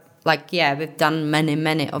are we've done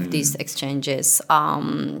many of these exchanges.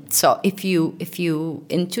 So if you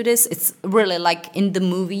into this, it's really like in the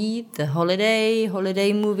movie, the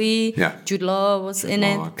holiday movie. Yeah. Jude Law was in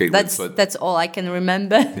it. That's all I can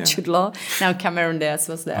remember. Yeah. Jude Law. Now Cameron Diaz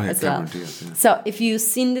was there as well. Diaz, yeah. So if you've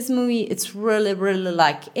seen this movie, it's really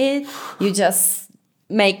like it. You just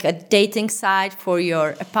make a dating site for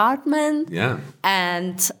your apartment. Yeah.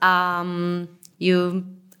 And you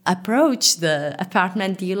approach the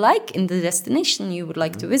apartment you like in the destination you would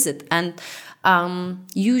like to visit, and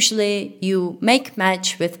usually you make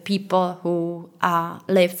match with people who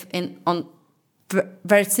live on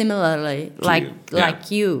very similarly like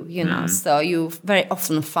you know. So you very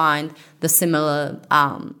often find the similar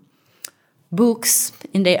books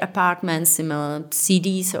in their apartments, similar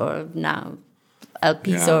CDs or now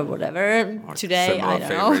LPs or whatever. Or today, I don't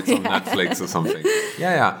know. Favorites on Netflix or something.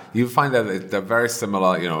 Yeah. You find that they're very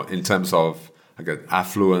similar, in terms of I get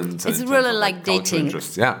affluent. It's and really like like cultural dating.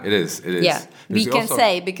 interests. Yeah, it is. It is. Yeah, we Because can also-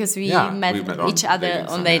 say because we met each other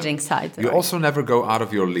on dating site. You also never go out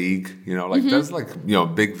of your league, like there's like,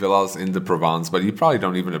 big villas in the Provence, but you probably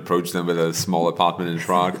don't even approach them with a small apartment in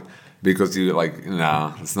Prague because you like,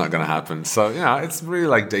 nah, it's not going to happen. So, it's really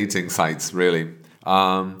like dating sites, really.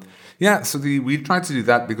 So we try to do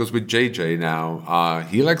that because with JJ now,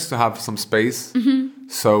 he likes to have some space.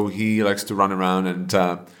 So he likes to run around and,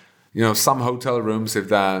 some hotel rooms, if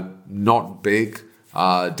they're not big,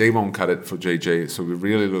 they won't cut it for JJ. So we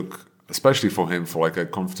really look, especially for him, for like a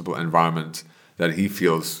comfortable environment that he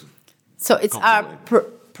feels. So it's our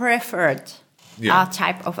preferred Yeah.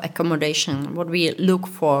 type of accommodation, what we look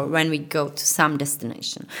for when we go to some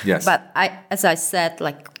destination. Yes. But as I said,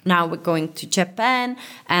 like now we're going to Japan,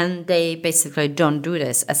 and they basically don't do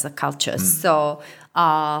this as a culture. So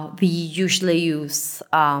we usually use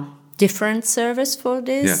different service for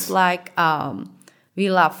this. Yes. Like we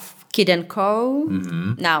love Kid & Co.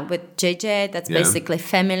 Now with JJ, that's basically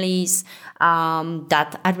families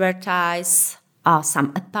that advertise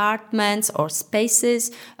some apartments or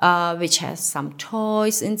spaces which has some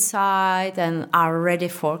toys inside and are ready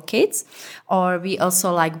for kids. Or we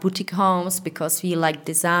also like boutique homes because we like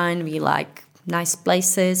design, we like nice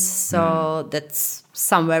places. So that's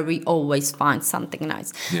somewhere we always find something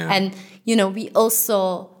nice. Yeah. And, we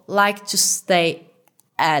also like to stay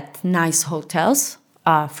at nice hotels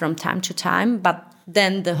from time to time, but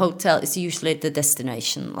then the hotel is usually the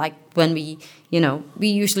destination. Like when we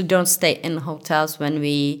usually don't stay in hotels when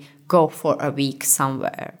we go for a week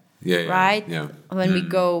somewhere. Right? Yeah. When we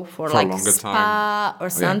go for a like longer spa or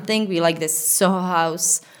something, we like this Soho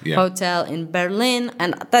House hotel in Berlin,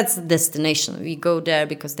 and that's the destination. We go there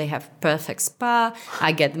because they have perfect spa.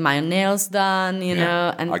 I get my nails done,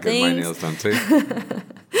 and I get my nails done too.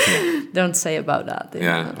 Don't say about that. you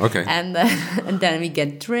know. Okay. And then we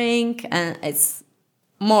get drink, and it's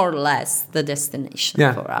more or less the destination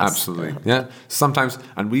for us. Absolutely. Yeah. Sometimes,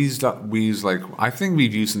 and we use like, I think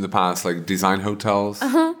we've used in the past like design hotels.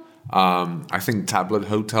 I think tablet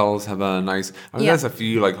hotels have a nice. There's a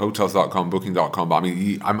few like hotels.com, booking.com, but I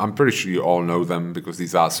mean, I'm pretty sure you all know them because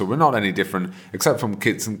these are. So we're not any different, except from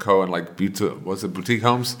Kids & Co. and like boutique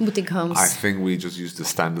homes. Boutique homes. I think we just use the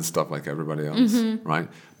standard stuff like everybody else, right?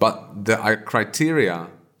 But the criteria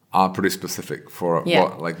are pretty specific for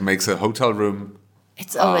what like makes a hotel room.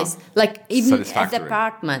 It's always like even at satisfactory.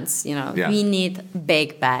 apartments, we need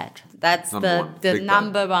big bed. That's the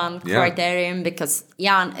number one criterion because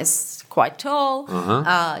Jan is quite tall.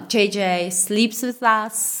 JJ sleeps with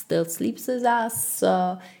us, still sleeps with us.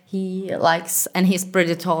 So he likes, and he's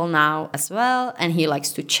pretty tall now as well. And he likes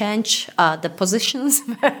to change the positions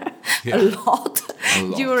a lot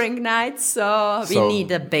during night. So we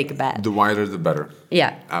need a big bed. The wider, the better.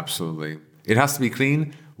 Yeah. Absolutely. It has to be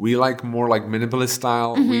clean. We like more like minimalist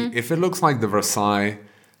style. If it looks like the Versailles,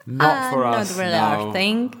 not for us. Not really our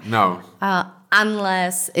thing. No.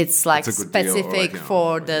 Unless it's like It's a good deal, specific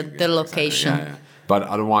for the location. Exactly. Yeah. But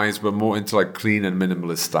otherwise, we're more into like clean and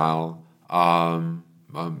minimalist style.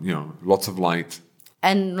 Lots of light.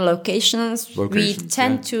 And locations we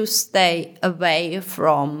tend to stay away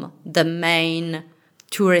from the main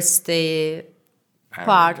touristy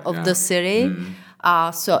part of the city.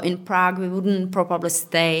 So in Prague, we wouldn't probably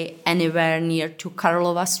stay anywhere near to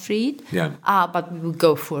Karlova Street, but we would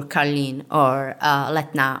go for Karlín or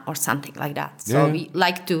Letná or something like that. So we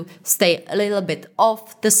like to stay a little bit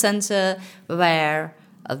off the center where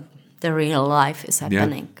the real life is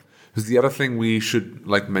happening. Because the other thing we should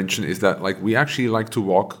like mention is that like we actually like to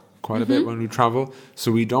walk quite a bit when we travel.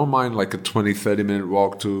 So we don't mind like a 20-30 minute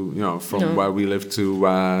walk to, from where we live to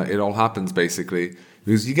where it all happens basically.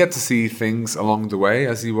 Because you get to see things along the way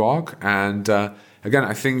as you walk. And again,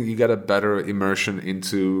 I think you get a better immersion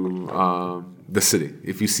into the city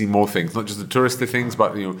if you see more things, not just the touristy things,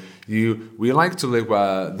 but we like to live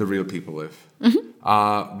where the real people live.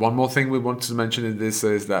 One more thing we wanted to mention in this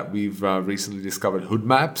is that we've recently discovered Hood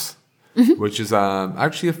Maps, which is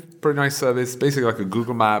actually a pretty nice service, basically like a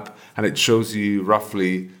Google map, and it shows you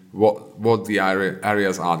roughly what the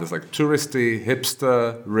areas are. There's like touristy,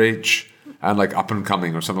 hipster, rich, and like up and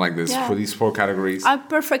coming or something like this for these 4 categories. It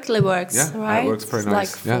perfectly works, right? It works pretty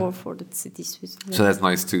nice. Like for the cities. So that's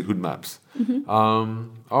nice too, Hood Maps.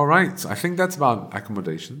 All right, so I think that's about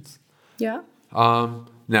accommodations. Yeah. Now,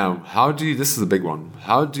 this is a big one.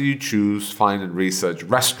 How do you choose, find and research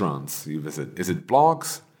restaurants you visit? Is it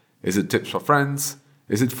blogs? Is it tips for friends?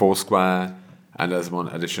 Is it Foursquare? And as one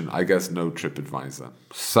addition, I guess no TripAdvisor.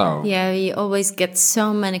 So yeah, we always get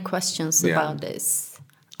so many questions about this.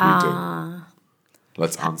 We do.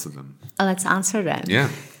 Let's answer them. Let's answer them. Yeah.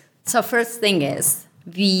 So first thing is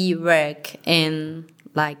we work in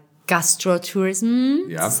like gastro-tourism.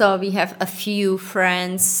 Yeah. So we have a few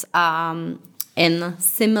friends in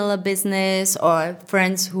similar business or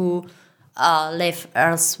friends who live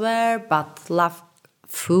elsewhere but love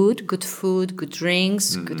food, good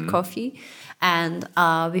drinks, good coffee. And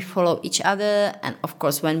we follow each other. And of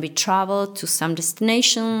course, when we travel to some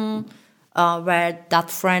destination where that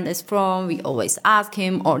friend is from, we always ask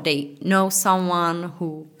him, or they know someone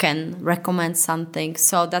who can recommend something.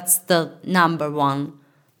 So that's the number one,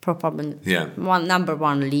 probably number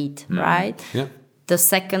one lead, right? Yeah. The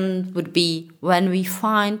second would be when we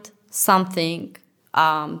find something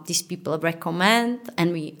these people recommend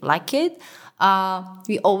and we like it,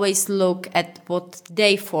 we always look at what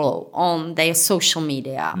they follow on their social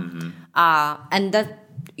media. And that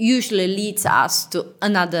usually leads us to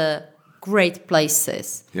another great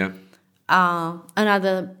places. Yeah.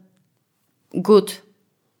 Another good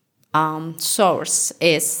source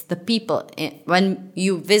is the people. When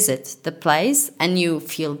you visit the place and you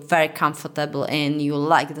feel very comfortable and you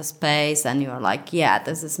like the space and you're like, yeah,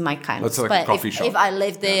 this is my kind of space. Like a coffee shop. If I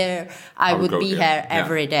live there, I would be here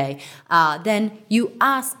every day. Then you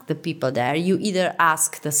ask the people there. You either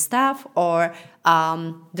ask the staff or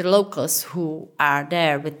the locals who are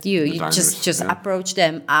there with you. You just approach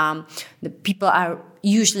them. The people are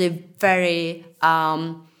usually very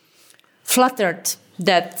flattered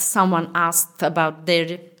that someone asked about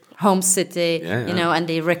their home city, and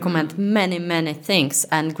they recommend many things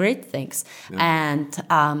and great things. And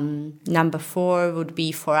number 4 would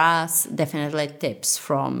be for us definitely tips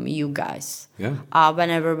from you guys.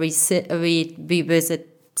 Whenever we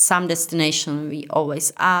visit some destination, we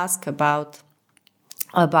always ask about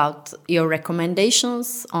your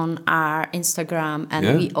recommendations on our Instagram,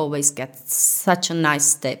 and we always get such a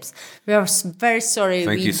nice tips. We are very sorry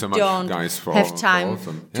we don't have time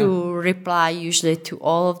to reply usually to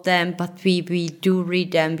all of them, but we do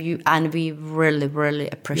read them and we really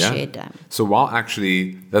appreciate them. So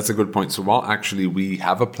that's a good point. So while actually we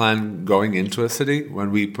have a plan going into a city,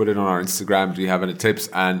 when we put it on our Instagram, do you have any tips?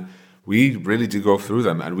 And we really do go through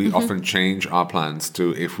them, and we often change our plans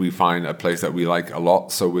to if we find a place that we like a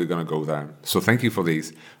lot, so we're going to go there. So thank you for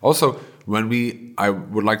these. Also, I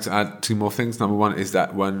would like to add 2 more things. Number 1 is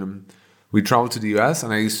that when we travel to the US,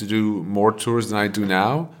 and I used to do more tours than I do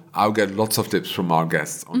now, I'll get lots of tips from our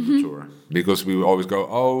guests on the tour, because we always go,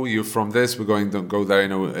 oh, you're from this, we're going to go there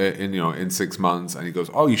in 6 months, and he goes,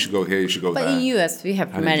 oh, you should go here, you should go there. But in the US we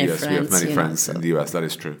have many friends. We have many friends in the US, that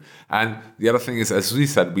is true. And the other thing is, as we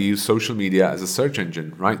said, we use social media as a search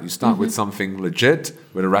engine, right? You start with something legit,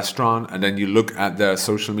 with a restaurant, and then you look at their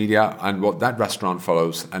social media and what that restaurant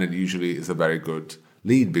follows, and it usually is a very good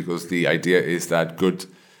lead, because the idea is that good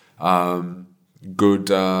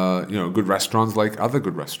restaurants like other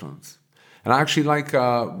good restaurants. And I actually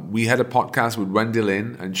we had a podcast with Wendy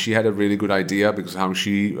Lin, and she had a really good idea because how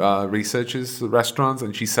she researches the restaurants,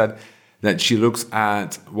 and she said that she looks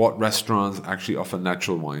at what restaurants actually offer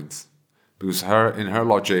natural wines, because in her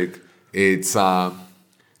logic, it's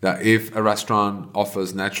that if a restaurant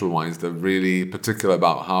offers natural wines, they're really particular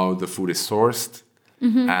about how the food is sourced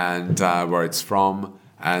and where it's from,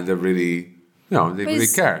 and they're really. They really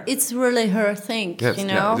care. It's really her thing, Yes,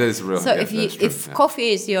 Yeah, it is really, so if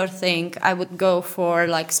coffee is your thing, I would go for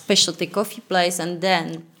like specialty coffee place, and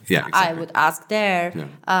then I would ask there.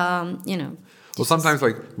 Well, sometimes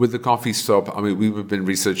like with the coffee shop, I mean, we've been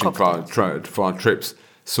researching for our trips.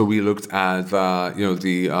 So we looked at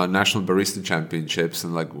the National Barista Championships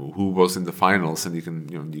and like who was in the finals, and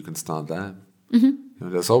you can start there.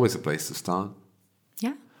 There's always a place to start.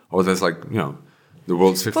 Yeah. Or there's the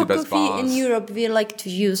world's 50 best bars. In Europe, we like to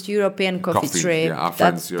use European coffee trip. Yeah, our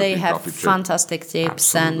friends they have fantastic tips.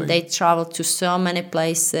 Absolutely. And they travel to so many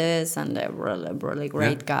places, and they're really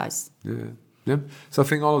great guys. Yeah. So I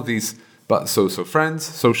think all of these, but so friends,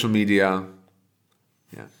 social media,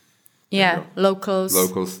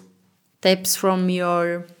 locals, tips from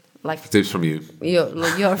your tips from you,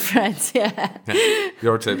 your friends,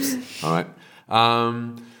 your tips. All right.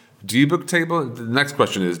 Do you book tables? The next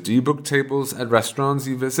question is: do you book tables at restaurants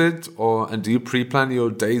you visit, and do you pre-plan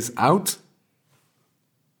your days out?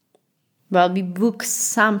 Well, we book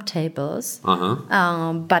some tables,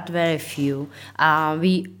 but very few.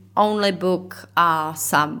 We only book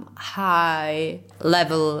some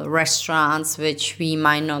high-level restaurants, which we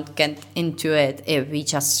might not get into it if we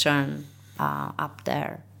just turn up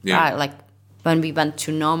there. Yeah. Like when we went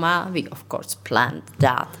to Noma, we of course planned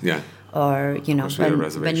that. Yeah. or you know, we had a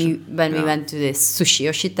reservation. when we went to this Sushi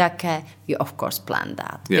Yoshitake, you of course planned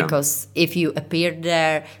that, because if you appeared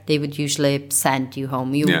there, they would usually send you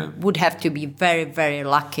home. You would have to be very, very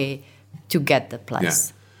lucky to get the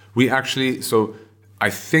place. We actually, so I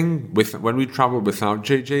think when we traveled without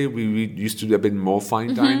JJ, we used to do a bit more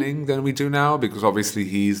fine dining than we do now, because obviously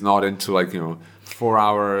he's not into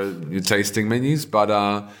 4-hour tasting menus, but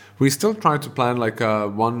we still try to plan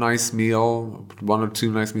one nice meal, 1 or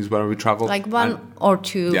 2 nice meals wherever we travel. Like one or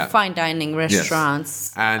two fine dining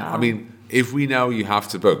restaurants. Yes. And I mean, if we know you have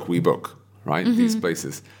to book, we book, right? These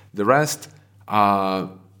places. The rest,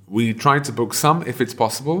 we try to book some if it's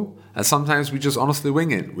possible. And sometimes we just honestly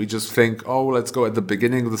wing it. We just think, oh, let's go at the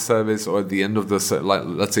beginning of the service or at the end of the,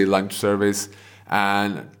 let's say, lunch service.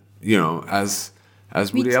 And, as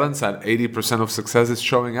Woody Allen said, 80% of success is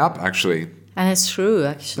showing up, actually. And it's true,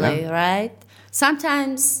 actually, right?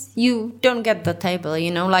 Sometimes you don't get the table,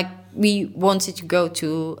 we wanted to go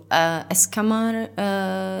to Escamar,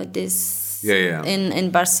 in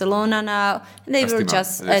Barcelona now. They were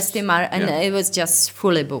just Estimar, and it was just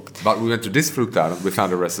fully booked. But we went to Disfrutar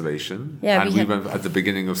without a reservation. Yeah, and we went at the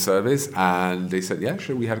beginning of service, and they said, yeah,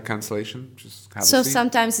 sure, we had a cancellation. Just have a seat.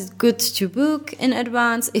 Sometimes it's good to book in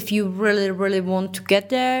advance if you really, really want to get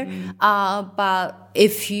there. But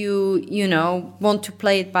if you, want to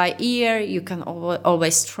play it by ear, you can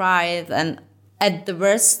always try it. And at the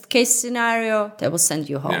worst case scenario, they will send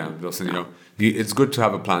you home. Yeah, they'll send you home. It's good to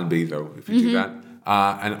have a plan B, though, if you do that.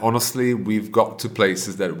 And honestly, we've got to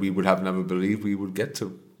places that we would have never believed we would get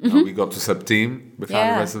to. We got to Septim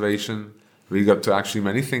without a reservation. We got to actually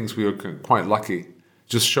many things. We were quite lucky.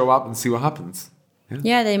 Just show up and see what happens.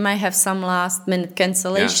 Yeah, they might have some last-minute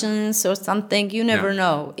cancellations or something. You never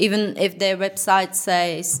know. Even if their website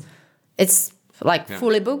says it's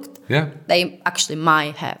fully booked, they actually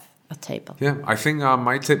might have a table. Yeah, I think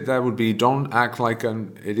my tip there would be don't act like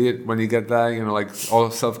an idiot when you get there, all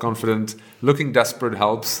self-confident. Looking desperate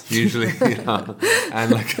helps, usually.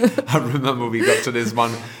 And I remember we got to this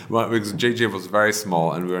one because JJ was very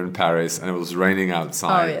small and we were in Paris and it was raining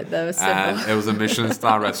outside. Oh, yeah, that was simple. And it was a Michelin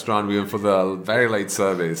star restaurant. We went for the very late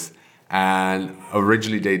service. And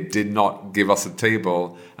originally they did not give us a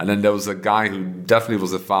table. And then there was a guy who definitely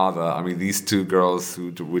was a father. I mean, these 2 girls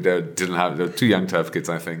who didn't have, they were too young to have kids,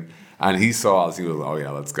 I think. And he saw us, he was like, oh yeah,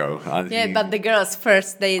 let's go. And but the girls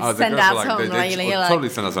first, they send us home. They totally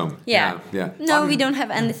sent us home. Yeah. No, we don't have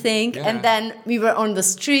anything. Yeah. And then we were on the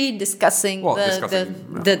street discussing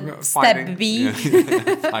the step B.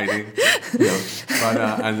 Fighting.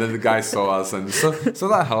 And then the guy saw us. And so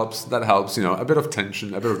that helps. That helps, a bit of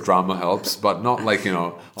tension, a bit of drama helps, but not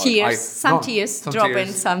tears. Some tears.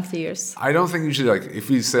 I don't think usually, if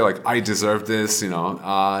we say, I deserve this,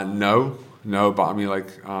 no, but I mean,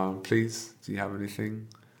 please, do you have anything?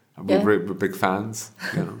 We're big fans,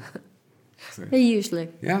 So, usually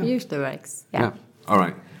works. Yeah. All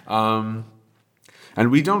right. And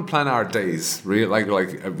we don't plan our days. Really,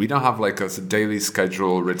 we don't have a daily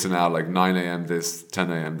schedule written out 9 a.m. this,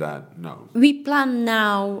 10 a.m. that. No. We plan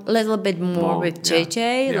now a little bit more with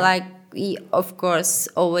JJ. Yeah. We of course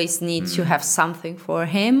always need to have something for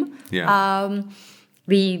him. Yeah.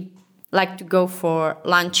 We like to go for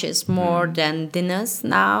lunches more than dinners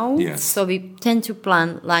now. Yes. So we tend to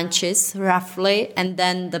plan lunches roughly and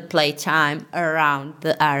then the playtime around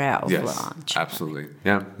the area of lunch. Absolutely.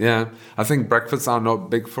 Yeah. I think breakfasts are not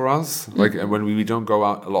big for us. When we don't go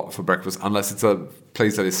out a lot for breakfast unless it's a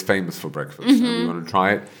place that is famous for breakfast and we want to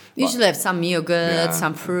try it. We usually have some yogurt,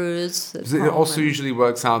 some fruits. It also usually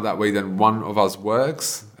works out that way. Then one of us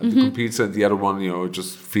works at the computer and the other one,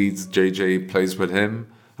 just feeds JJ, plays with him.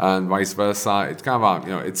 And vice versa. It's kind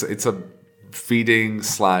of it's a feeding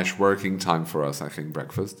 / working time for us. I think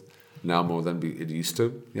breakfast now more than it used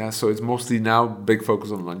to. Yeah, so it's mostly now big focus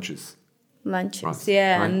on lunches. Right. Right.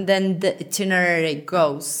 And then the itinerary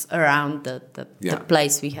goes around the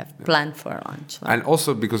place we have planned for lunch. And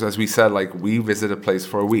also because, as we said, we visit a place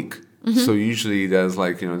for a week, so usually there's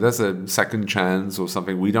there's a second chance or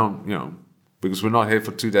something. We don't because we're not here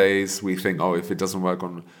for 2 days. We think, if it doesn't work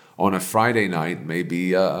on a Friday night,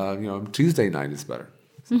 maybe Tuesday night is better.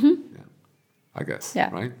 So, I guess.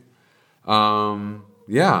 Yeah. Right.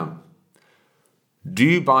 Do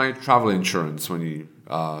you buy travel insurance when you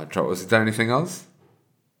travel? Is there anything else?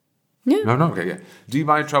 Yeah. No. Okay. Yeah. Do you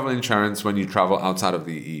buy travel insurance when you travel outside of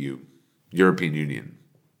the EU, European Union?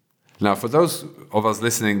 Now, for those of us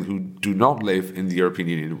listening who do not live in the European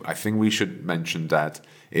Union, I think we should mention that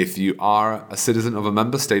if you are a citizen of a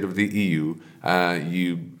member state of the EU,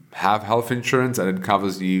 you have health insurance and it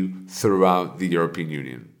covers you throughout the European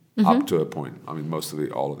Union. up to a point. I mean,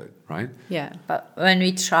 all of it, right? Yeah, but when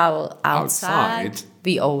we travel outside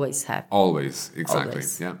we always have. Always, exactly.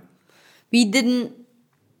 Always. Yeah. We didn't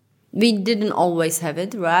always have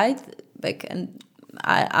it, right? And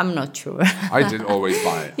I'm not sure. I did always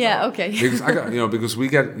buy it. Yeah, okay. Because I got, because we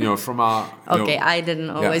get, from our. I didn't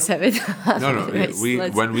always have it.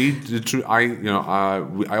 No.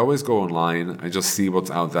 I always go online. I just see what's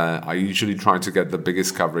out there. I usually try to get the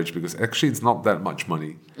biggest coverage because actually it's not that much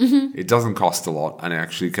money. Mm-hmm. It doesn't cost a lot, and it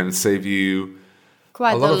actually can save you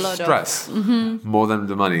quite a lot of stress, more than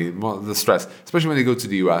the money, more the stress, especially when you go to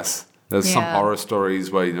the US. There's some horror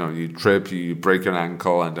stories where you trip, you break your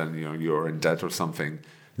ankle, and then you're in debt or something.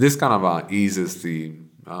 This kind of eases the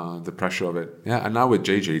pressure of it. Yeah, and now with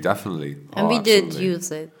JJ, definitely. And we did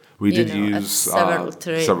use it. We did use several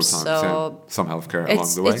trips. Several times. So some healthcare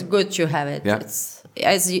along the way. It's good to have it. Yeah. It's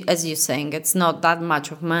as you're saying, it's not that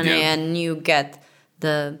much of money, and you get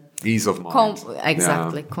the ease of mind.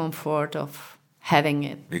 Comfort of having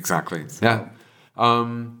it. Exactly. So. Yeah.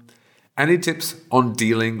 Any tips on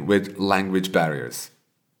dealing with language barriers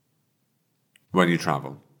when you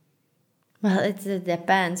travel? Well, it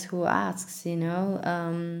depends who asks,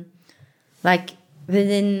 like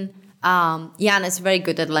within, Jan is very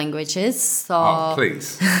good at languages, so...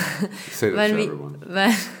 please, say that to everyone.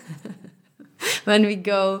 When we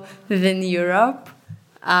go within Europe...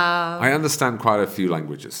 I understand quite a few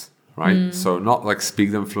languages, right? So not like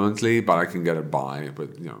speak them fluently, but I can get it by,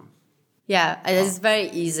 but, Yeah, it's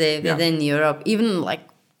very easy within Europe. Even like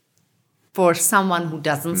for someone who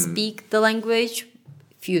doesn't speak the language,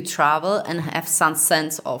 if you travel and have some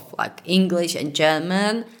sense of like English and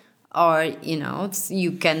German, or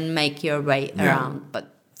you can make your way around. But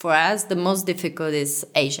for us, the most difficult is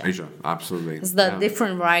Asia. Asia, absolutely. It's the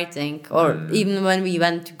different writing. Or even when we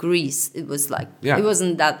went to Greece, it was like it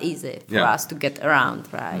wasn't that easy for us to get around,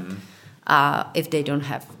 right? If they don't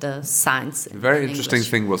have the signs. The very interesting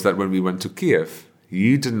thing was that when we went to Kiev,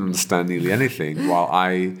 you didn't understand nearly anything, while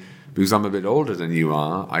because I'm a bit older than you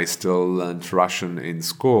are, I still learned Russian in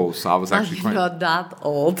school, so I was actually quite... You're not that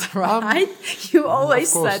old, right? You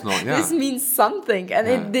always said this means something, and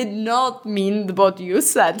it did not mean what you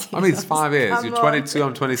said. I mean, it's 5 years. You're 22,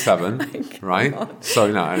 I'm 27, right? So,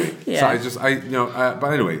 anyway. Yeah. So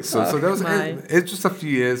but anyway, so there was, it's just a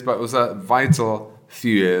few years, but it was a vital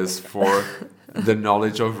few years for the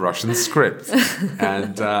knowledge of Russian script.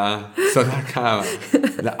 And so that kind of...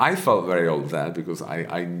 I felt very old there because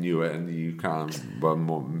I knew it, and you kind of were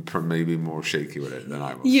maybe more shaky with it than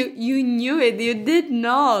I was. You knew it. You did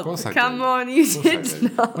not. Of course I Come did. On, you did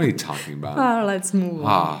not. What are you talking about? Oh, let's move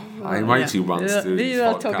on. I invite you once to we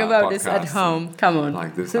will talk about this at home. Come on.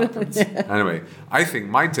 Like this happens. Anyway, I think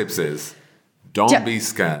my tips is... Don't be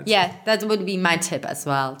scared. Yeah, that would be my tip as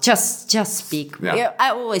well. Just speak. Yeah.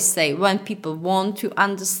 I always say when people want to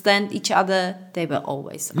understand each other, they will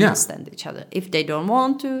always understand each other. If they don't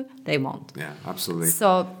want to, they won't. Yeah, absolutely.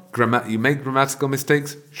 So you make grammatical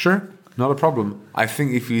mistakes? Sure, not a problem. I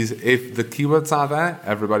think if the keywords are there,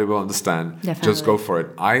 everybody will understand. Definitely. Just go for it.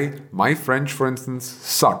 My French, for instance,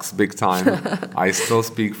 sucks big time. I still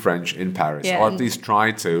speak French in Paris, or at least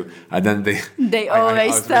try to, and then they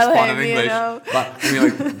always tell him, in English.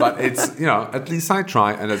 But it's at least I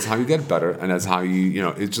try, and that's how you get better, and that's how you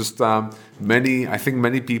it's just I think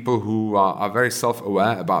many people who are very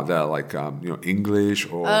self-aware about their English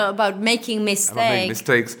or about making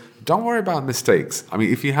mistakes. Don't worry about mistakes. I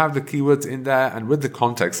mean, if you have the keywords in there and with the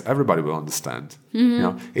context, everybody will understand.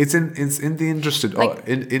 Mm-hmm. It's in the interest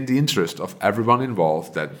of everyone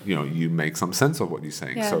involved that you make some sense of what you're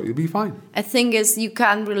saying. Yeah. So you'll be fine. I think you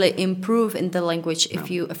can't really improve in the language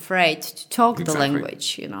if you're afraid to talk the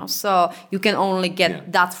language. So you can only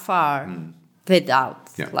get that far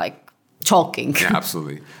without talking. Yeah,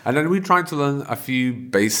 absolutely. And then we try to learn a few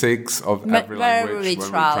basics of every language when we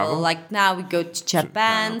travel. Like now we go to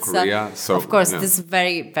Japan, Korea, so of course this is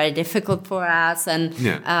very, very difficult for us and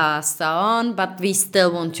so on. But we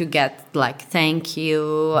still want to get thank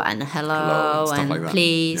you and hello and like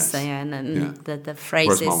please and the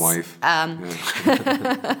phrases. Where's my wife?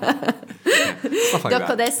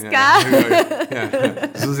 Doko desu ka?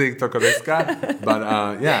 Zuzik doko desu ka? But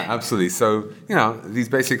absolutely. So these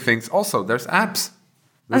basic things. Also, there's apps.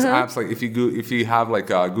 There's apps if you have a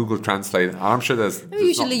Google Translate. I'm sure there's we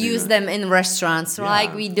usually use them in restaurants.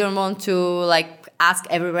 We don't want to ask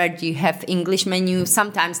everywhere. Do you have English menu?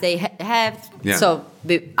 Sometimes they have, so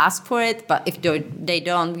we ask for it. But if they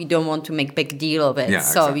don't, we don't want to make big deal of it. Yeah,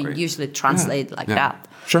 so we usually translate that.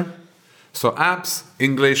 Sure. So apps,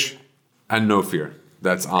 English, and no fear.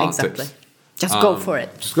 That's our tips. Just go for it.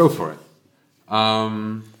 Just go for it.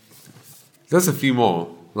 There's a few more.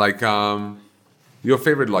 Like your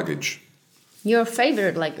favorite luggage. Your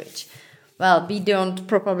favorite luggage? Well, we don't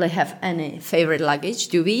probably have any favorite luggage,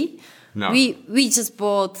 do we? No. We just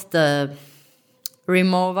bought the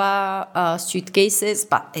Remova suitcases,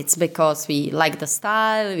 but it's because we like the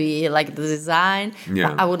style, we like the design. Yeah.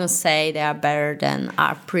 But I wouldn't say they are better than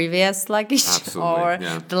our previous luggage or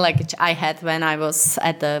the luggage I had when I was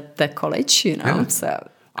at the college, Yeah. So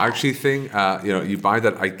I actually think, you buy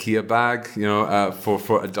that IKEA bag, for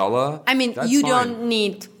 $1. I mean, you don't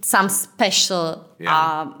need some special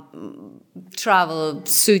travel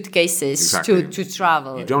suitcases to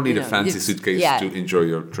travel. You don't need a fancy suitcase to enjoy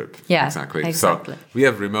your trip. Yeah, exactly. So we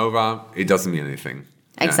have Remova. It doesn't mean anything.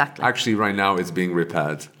 Exactly. Yeah. Actually, right now it's being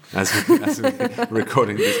repaired as we're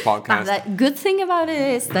recording this podcast. The good thing about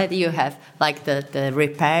it is that you have like the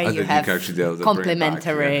repair, you have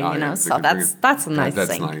complimentary, so that's a nice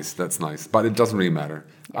thing. That's nice. But it doesn't really matter.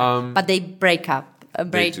 But they break up.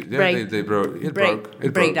 Break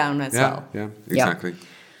down as well. Yeah, exactly.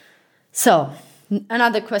 So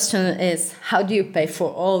another question is, how do you pay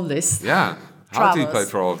for all this? Yeah. How do you pay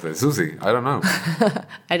for all of this? Susie, I don't know.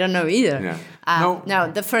 I don't know either. Yeah.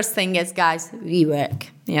 No, the first thing is, guys, we work.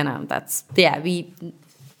 We are not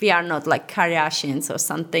like Kardashians or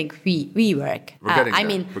something. We work.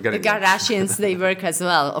 The Kardashians, they work as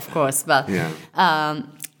well, of course. But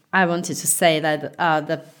I wanted to say that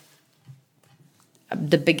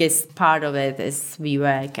the biggest part of it is we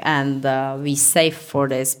work and we save for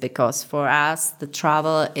this, because for us the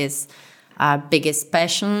travel is our biggest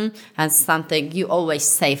passion and something you always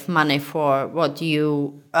save money for what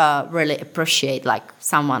you really appreciate. Like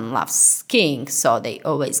someone loves skiing, so they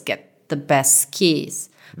always get the best skis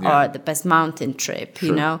or the best mountain trip,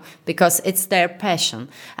 because it's their passion.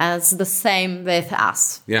 And it's the same with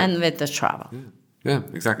us and with the travel. Yeah,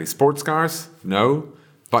 exactly. Sports cars, no.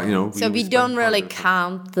 But, so we don't really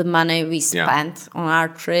count the money we spend on our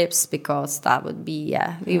trips, because that would be,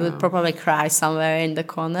 we would probably cry somewhere in the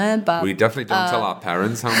corner. But we definitely don't tell our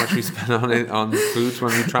parents how much we spend on food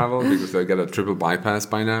when we travel, because they get a triple bypass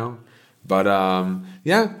by now. But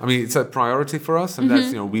it's a priority for us, and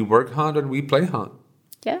that's, we work hard and we play hard.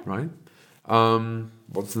 Yeah. Right?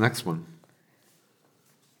 What's the next one?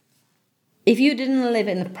 If you didn't live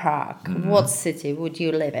in Prague, what city would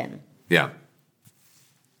you live in? Yeah.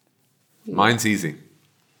 Mine's easy.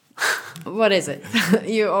 What is it?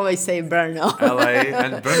 You always say Brno. LA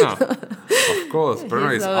and Brno. Of course,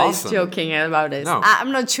 Brno is awesome. He's joking about this. No.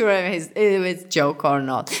 I'm not sure if it's a joke or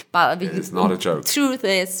not. But it's not a joke. Truth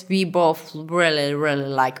is, we both really, really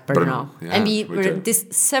like Brno. Yeah, and we were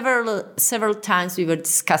several times we were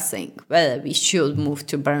discussing whether we should move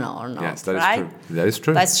to Brno or not. Yes, that is true. That is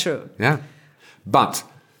true. That's true. Yeah. But,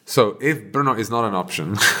 so if Brno is not an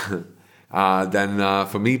option... then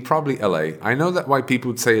for me, probably LA. I know that why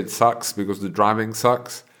people would say it sucks because the driving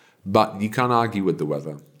sucks, but you can't argue with the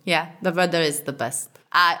weather. Yeah, the weather is the best.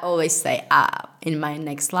 I always say, in my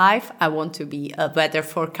next life, I want to be a weather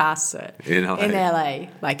forecaster in LA.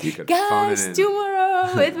 Like, guys,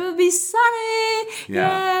 tomorrow it will be sunny.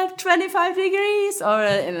 25 degrees. Or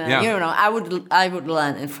I would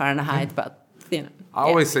learn in Fahrenheit, but I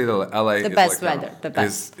always say that LA the is best like weather. The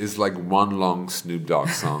best is like one long Snoop Dogg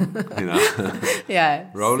song, Yeah,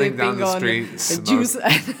 rolling down the street, the juice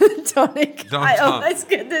and tonic. I always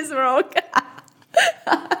get this wrong.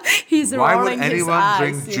 He's Why rolling would anyone his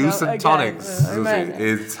drink eyes, juice and tonics?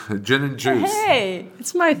 It's gin and juice. Hey,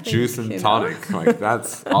 it's my thing. Juice and tonic, like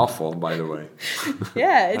that's awful, by the way.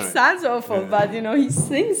 Yeah, it sounds awful, but he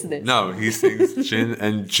sings this. No, he sings gin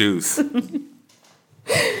and juice.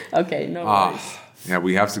 Okay, no worries. Yeah,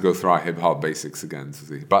 we have to go through our hip hop basics again,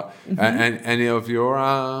 Susie. But and any of your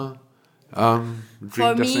dream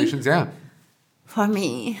destinations? For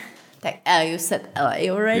me, like you said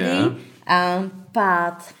LA already.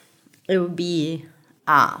 But it would be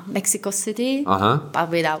Mexico City, but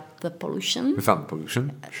without the pollution. Without the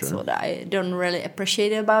pollution, sure. That's what I don't really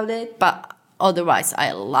appreciate about it. But otherwise,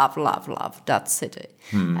 I love that city.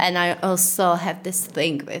 And I also have this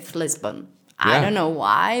thing with Lisbon. I don't know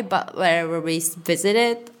why, but wherever we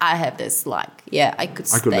visited, I have this I could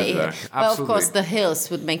stay here. Well, of course, the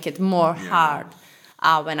hills would make it more hard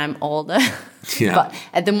when I'm older. But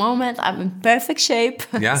at the moment, I'm in perfect shape.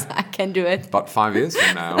 Yeah. So I can do it. But 5 years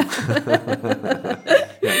from now.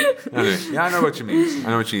 Anyway, I know what you mean.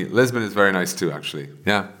 Lisbon is very nice too, actually.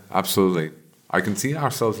 Yeah, absolutely. I can see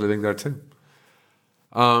ourselves living there too.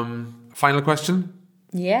 Final question?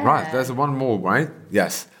 Yeah. Right, there's one more, right?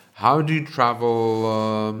 Yes. How do you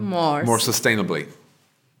travel more sustainably?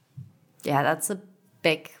 Yeah, that's a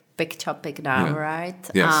big topic now,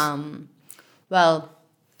 right? Yes. Well,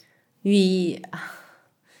 we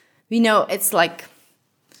we know it's like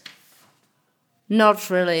not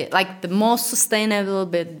really like the most sustainable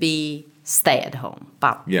would be stay at home,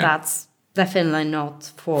 but that's definitely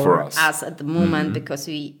not for us at the moment, because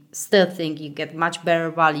we still think you get much better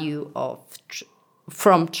value of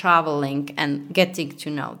from traveling and getting to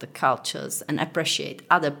know the cultures and appreciate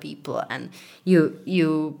other people, and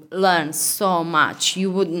you learn so much you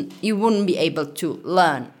wouldn't be able to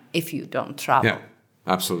learn if you don't travel. Yeah,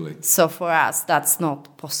 absolutely. So for us that's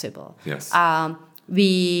not possible. Yes.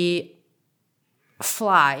 We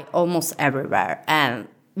fly almost everywhere, and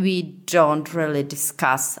we don't really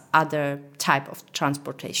discuss other type of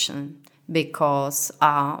transportation because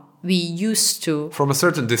we used to... From a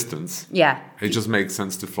certain distance, yeah, it just makes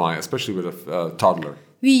sense to fly, especially with a toddler.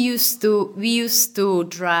 We used to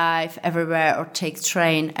drive everywhere or take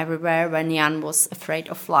train everywhere when Jan was afraid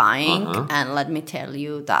of flying, and let me tell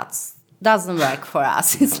you, that doesn't work for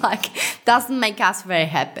us. It's like doesn't make us very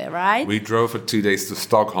happy, right? We drove for 2 days to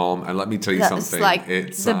Stockholm, and let me tell you something.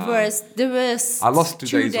 It's the worst. I lost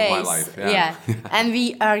 2 days of my life. Yeah. And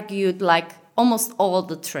we argued like almost all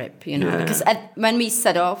the trip, because when we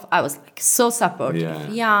set off, I was like so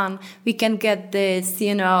supportive. Jan, we can get this,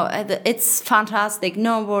 it's fantastic.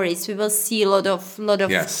 No worries, we will see a lot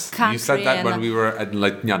of yes, country. You said that when we were at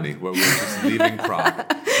Letňany, where we were just leaving Prague.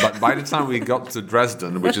 But by the time we got to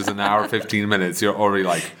Dresden, which is an hour 15 minutes, you're already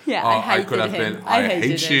like, I could have been. I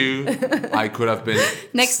hate you. I could have been.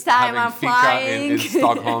 Next time I'm flying in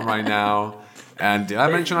Stockholm right now. And did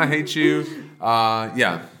I mention I hate you?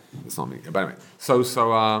 Yeah. It's not me. But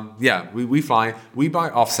anyway, we fly. We buy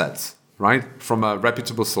offsets, right, from a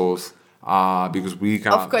reputable source, because we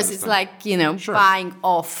can. Of course, it's like buying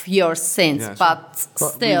off your sins, but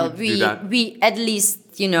still, we at least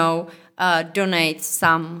donate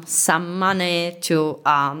some money to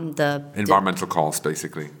the environmental cause,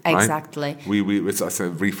 basically. Exactly. Right? It's a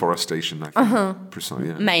reforestation, I think. Personally,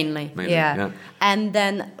 yeah. Mainly. And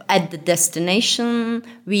then at the destination,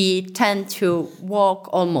 we tend to walk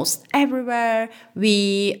almost everywhere.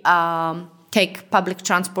 We take public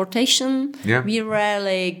transportation. Yeah. We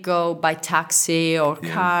rarely go by taxi or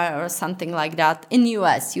car or something like that. In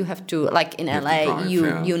US, you have to, like in LA,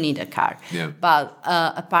 you need a car. Yeah. But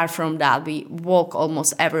apart from that, we walk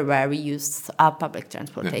almost everywhere. We use public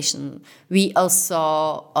transportation. Yeah. We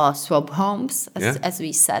also swap homes, as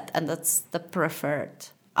we said, and that's the preferred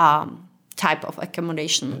type of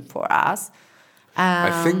accommodation for us.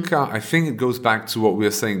 I think it goes back to what we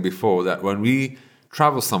were saying before, that when we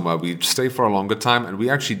travel somewhere, we stay for a longer time, and we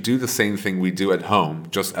actually do the same thing we do at home,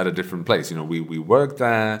 just at a different place. We work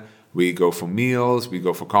there, we go for meals, we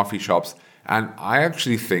go for coffee shops, and I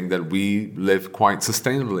actually think that we live quite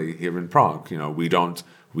sustainably here in Prague.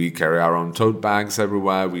 We carry our own tote bags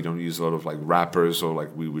everywhere. We don't use a lot of like wrappers, or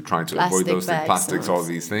like we try to avoid those things, plastics, all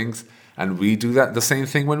these things. And we do that the same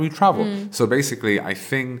thing when we travel. So basically, I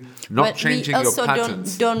think changing your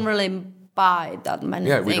patterns. Don't really buy that many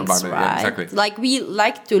things, we don't buy many, right? Exactly. Like we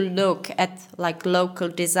like to look at like local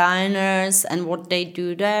designers and what they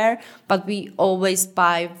do there, but we always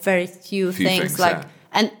buy very few things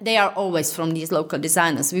and they are always from these local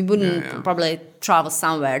designers. We wouldn't probably travel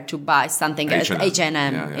somewhere to buy something at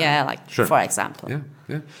H&M, for example.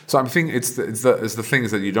 Yeah. So I'm thinking it's the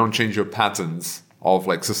things that you don't change your patterns of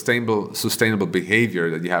like sustainable behavior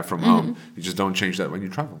that you have from home. You just don't change that when you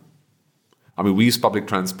travel. I mean, we use public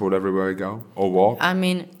transport everywhere we go, or walk. I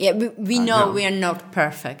mean, we know we are not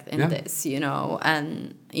perfect in this,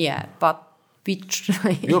 and but we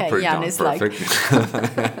try. You're pretty darn perfect.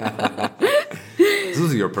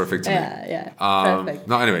 Susie, you're perfect to me. Perfect.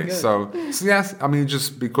 No, anyway, so yes, I mean,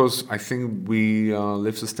 just because I think we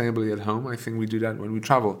live sustainably at home, I think we do that when we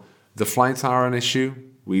travel. The flights are an issue.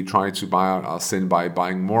 We try to buy out our sin by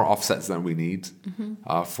buying more offsets than we need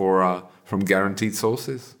from guaranteed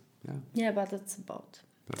sources. But that's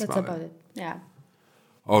about it. Yeah.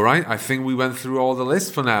 All right. I think we went through all the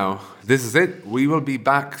list for now. This is it. We will be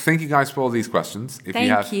back. Thank you guys for all these questions. If you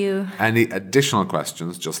have any additional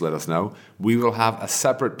questions, just let us know. We will have a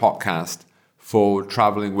separate podcast for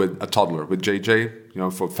traveling with a toddler, with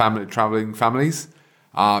JJ, for traveling families,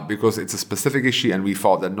 because it's a specific issue, and we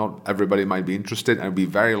thought that not everybody might be interested, and it would be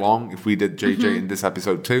very long if we did JJ in this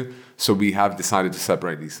episode too. So we have decided to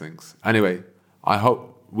separate these things. Anyway,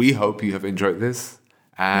 we hope you have enjoyed this,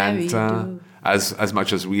 and as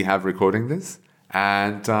much as we have recording this,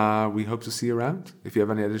 and we hope to see you around. If you have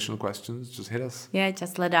any additional questions, just hit us. Yeah,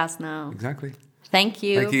 just let us know. Exactly. Thank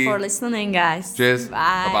you for listening, guys. Cheers.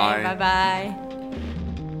 Bye. Bye-bye. Bye-bye.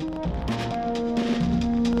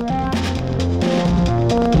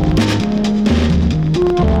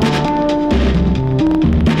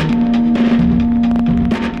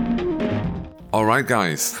 right,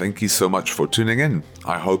 guys, thank you so much for tuning in.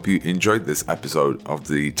 I hope you enjoyed this episode of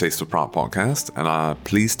the Taste of Prague podcast, and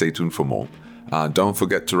please stay tuned for more. Don't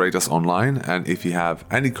forget to rate us online, and if you have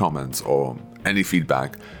any comments or any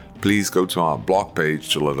feedback, please go to our blog page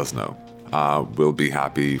to let us know. We'll be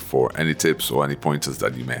happy for any tips or any pointers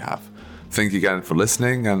that you may have. Thank you again for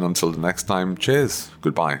listening, and until the next time, cheers.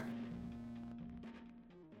 Goodbye.